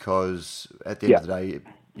style, because at the end of the day,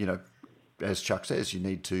 as Chuck says, you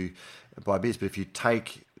need to buy beers. But if you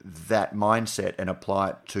take that mindset and apply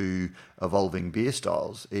it to evolving beer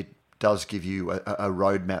styles, it does give you a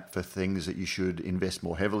roadmap for things that you should invest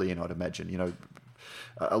more heavily in, I'd imagine.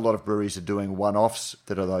 A lot of breweries are doing one-offs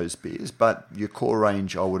that are those beers, but your core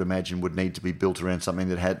range, I would imagine, would need to be built around something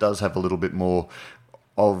that does have a little bit more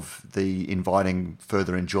of the inviting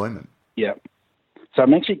further enjoyment. Yeah. So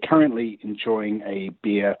I'm actually currently enjoying a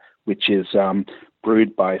beer which is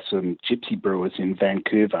brewed by some gypsy brewers in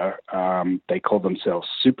Vancouver. They call themselves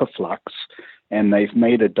Superflux, and they've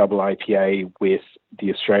made a double IPA with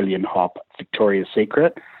the Australian hop Victoria's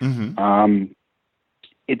Secret. Mm-hmm.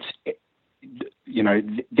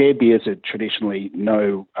 Their beers are traditionally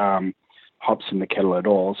no hops in the kettle at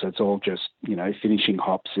all, so it's all just finishing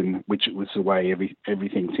hops, in which was the way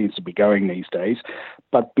everything seems to be going these days.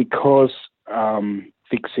 But because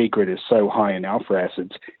Vic Secret is so high in alpha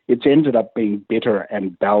acids, it's ended up being bitter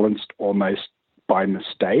and balanced almost by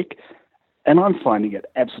mistake, and I'm finding it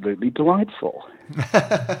absolutely delightful.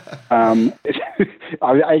 I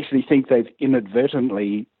actually think they've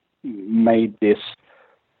inadvertently made this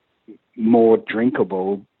more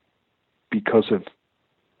drinkable because of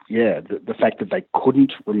the fact that they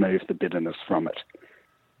couldn't remove the bitterness from it.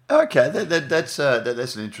 Okay, that's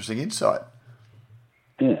an interesting insight.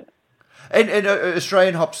 Yeah. And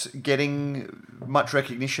Australian hops getting much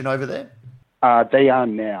recognition over there? They are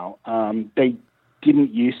now. They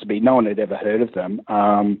didn't used to be. No one had ever heard of them.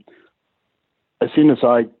 As soon as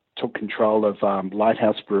I took control of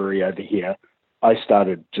Lighthouse Brewery over here, I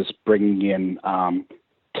started just bringing in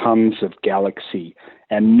tons of Galaxy,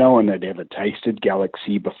 and no one had ever tasted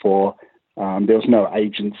Galaxy before. There was no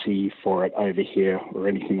agency for it over here or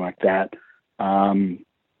anything like that. And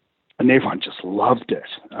everyone just loved it.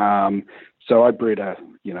 So I brewed a,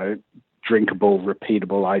 drinkable,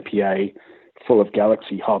 repeatable IPA full of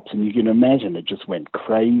Galaxy hops, and you can imagine it just went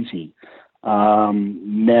crazy.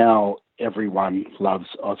 Now everyone loves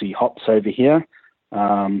Aussie hops over here,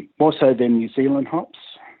 more so than New Zealand hops.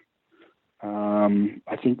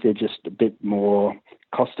 I think they're just a bit more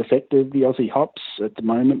cost-effective, the Aussie hops, at the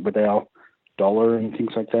moment with our dollar and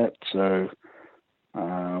things like that. So,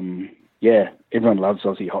 everyone loves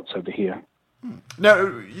Aussie hops over here. Now,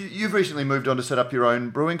 you've recently moved on to set up your own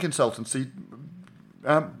brewing consultancy.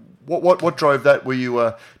 What drove that? Were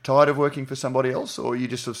you tired of working for somebody else, or you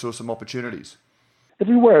just saw some opportunities?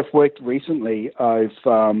 everywhere I've worked recently, I've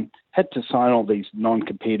had to sign all these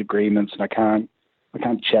non-compete agreements, and I can't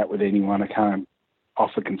chat with anyone. I can't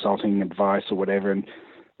offer consulting advice or whatever. And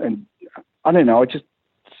I don't know. I just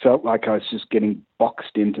felt like I was just getting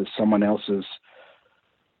boxed into someone else's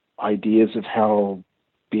ideas of how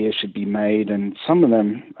beer should be made. And some of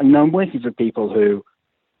them, I'm working for people who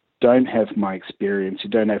don't have my experience, who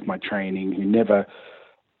don't have my training, who never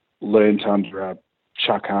learned under a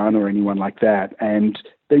Chuck Hahn or anyone like that. And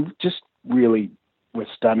they just really were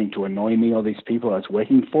starting to annoy me, all these people I was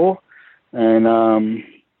working for. And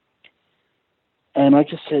I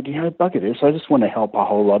just said, bugger this. I just want to help a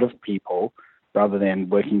whole lot of people rather than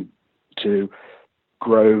working to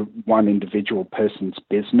grow one individual person's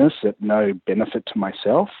business at no benefit to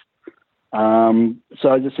myself. So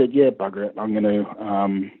I just said, bugger it.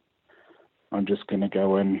 I'm just going to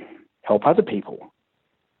go and help other people.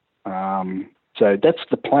 So that's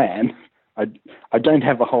the plan. I don't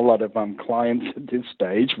have a whole lot of clients at this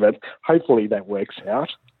stage, but hopefully that works out.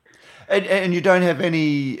 And you don't have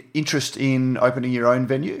any interest in opening your own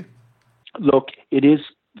venue? Look, it is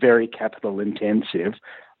very capital intensive.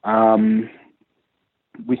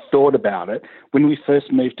 We thought about it. When we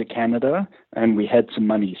first moved to Canada and we had some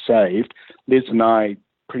money saved, Liz and I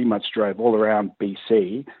pretty much drove all around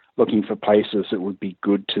BC looking for places that would be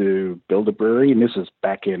good to build a brewery. And this was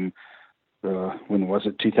back in,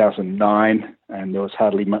 2009, and there was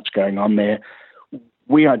hardly much going on there.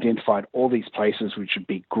 We identified all these places which would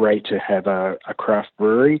be great to have a craft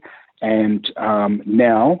brewery, and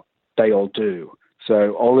now they all do.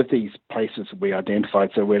 So all of these places we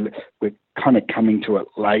identified, so we're kind of coming to it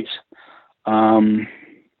late. I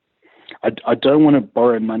don't want to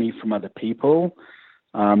borrow money from other people.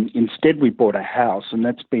 Instead, we bought a house, and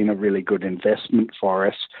that's been a really good investment for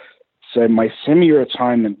us. So my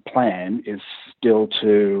semi-retirement plan is still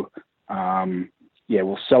to,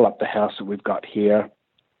 we'll sell up the house that we've got here.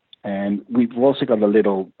 And we've also got a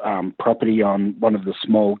little property on one of the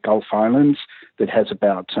small Gulf Islands that has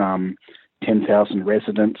about 10,000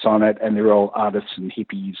 residents on it, and they're all artists and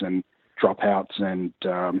hippies and dropouts and,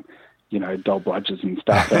 doll bludgers and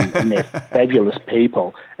stuff, and they're fabulous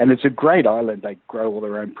people. And it's a great island. They grow all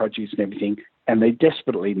their own produce and everything, and they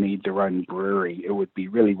desperately need their own brewery. It would be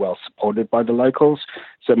really well supported by the locals.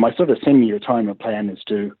 So my sort of semi-retirement plan is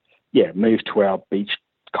to, move to our beach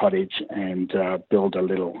cottage and build a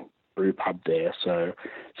little brew pub there. So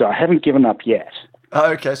I haven't given up yet.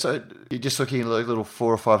 Oh, okay, so you're just looking at a little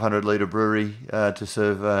 400 or 500 litre brewery to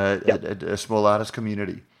serve a small artist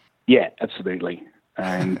community. Yeah, absolutely.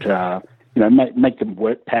 And, make them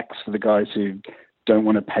work packs for the guys who don't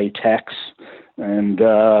want to pay tax. And,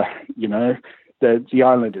 the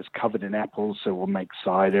island is covered in apples, so we'll make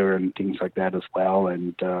cider and things like that as well.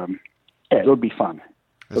 And, it'll be fun.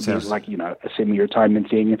 It'll be like, a semi-retirement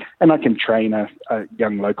thing. And I can train a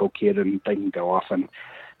young local kid and they can go off and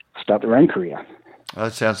start their own career.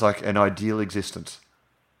 That sounds like an ideal existence.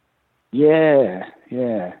 Yeah.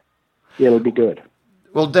 It'll be good.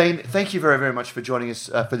 Well, Dean, thank you very, very much for joining us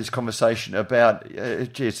for this conversation about,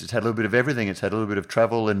 it's had a little bit of everything. It's had a little bit of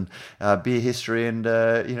travel and beer history and,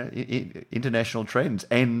 international trends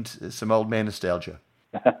and some old man nostalgia.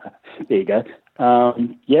 There you go.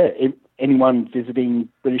 Anyone visiting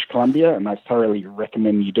British Columbia, and I thoroughly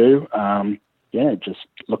recommend you do, just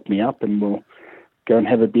look me up and we'll go and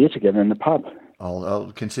have a beer together in the pub.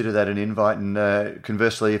 I'll consider that an invite, and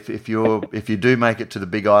conversely, if you do make it to the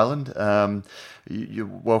Big Island, you're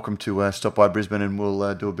welcome to stop by Brisbane, and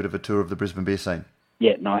we'll do a bit of a tour of the Brisbane beer scene.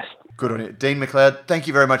 Yeah, nice. Good on you, Dean McLeod. Thank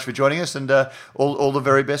you very much for joining us, and all the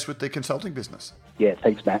very best with the consulting business. Yeah,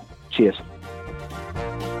 thanks, Matt. Cheers.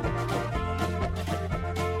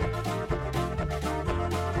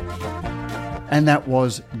 And that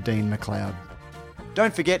was Dean McLeod.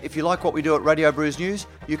 Don't forget, if you like what we do at Radio Brews News,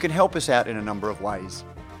 you can help us out in a number of ways.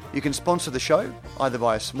 You can sponsor the show, either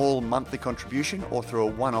by a small monthly contribution or through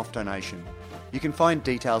a one-off donation. You can find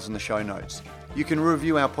details in the show notes. You can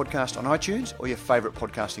review our podcast on iTunes or your favourite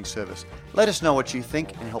podcasting service. Let us know what you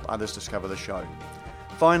think and help others discover the show.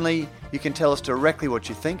 Finally, you can tell us directly what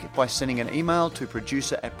you think by sending an email to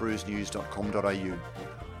producer@brewsnews.com.au.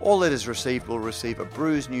 All letters received will receive a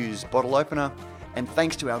Brews News bottle opener, and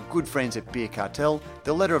thanks to our good friends at Beer Cartel,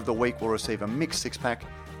 the letter of the week will receive a mixed six-pack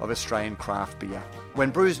of Australian craft beer. When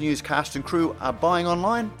Brews News cast and crew are buying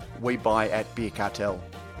online, we buy at Beer Cartel.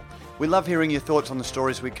 We love hearing your thoughts on the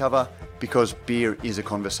stories we cover, because beer is a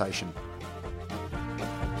conversation.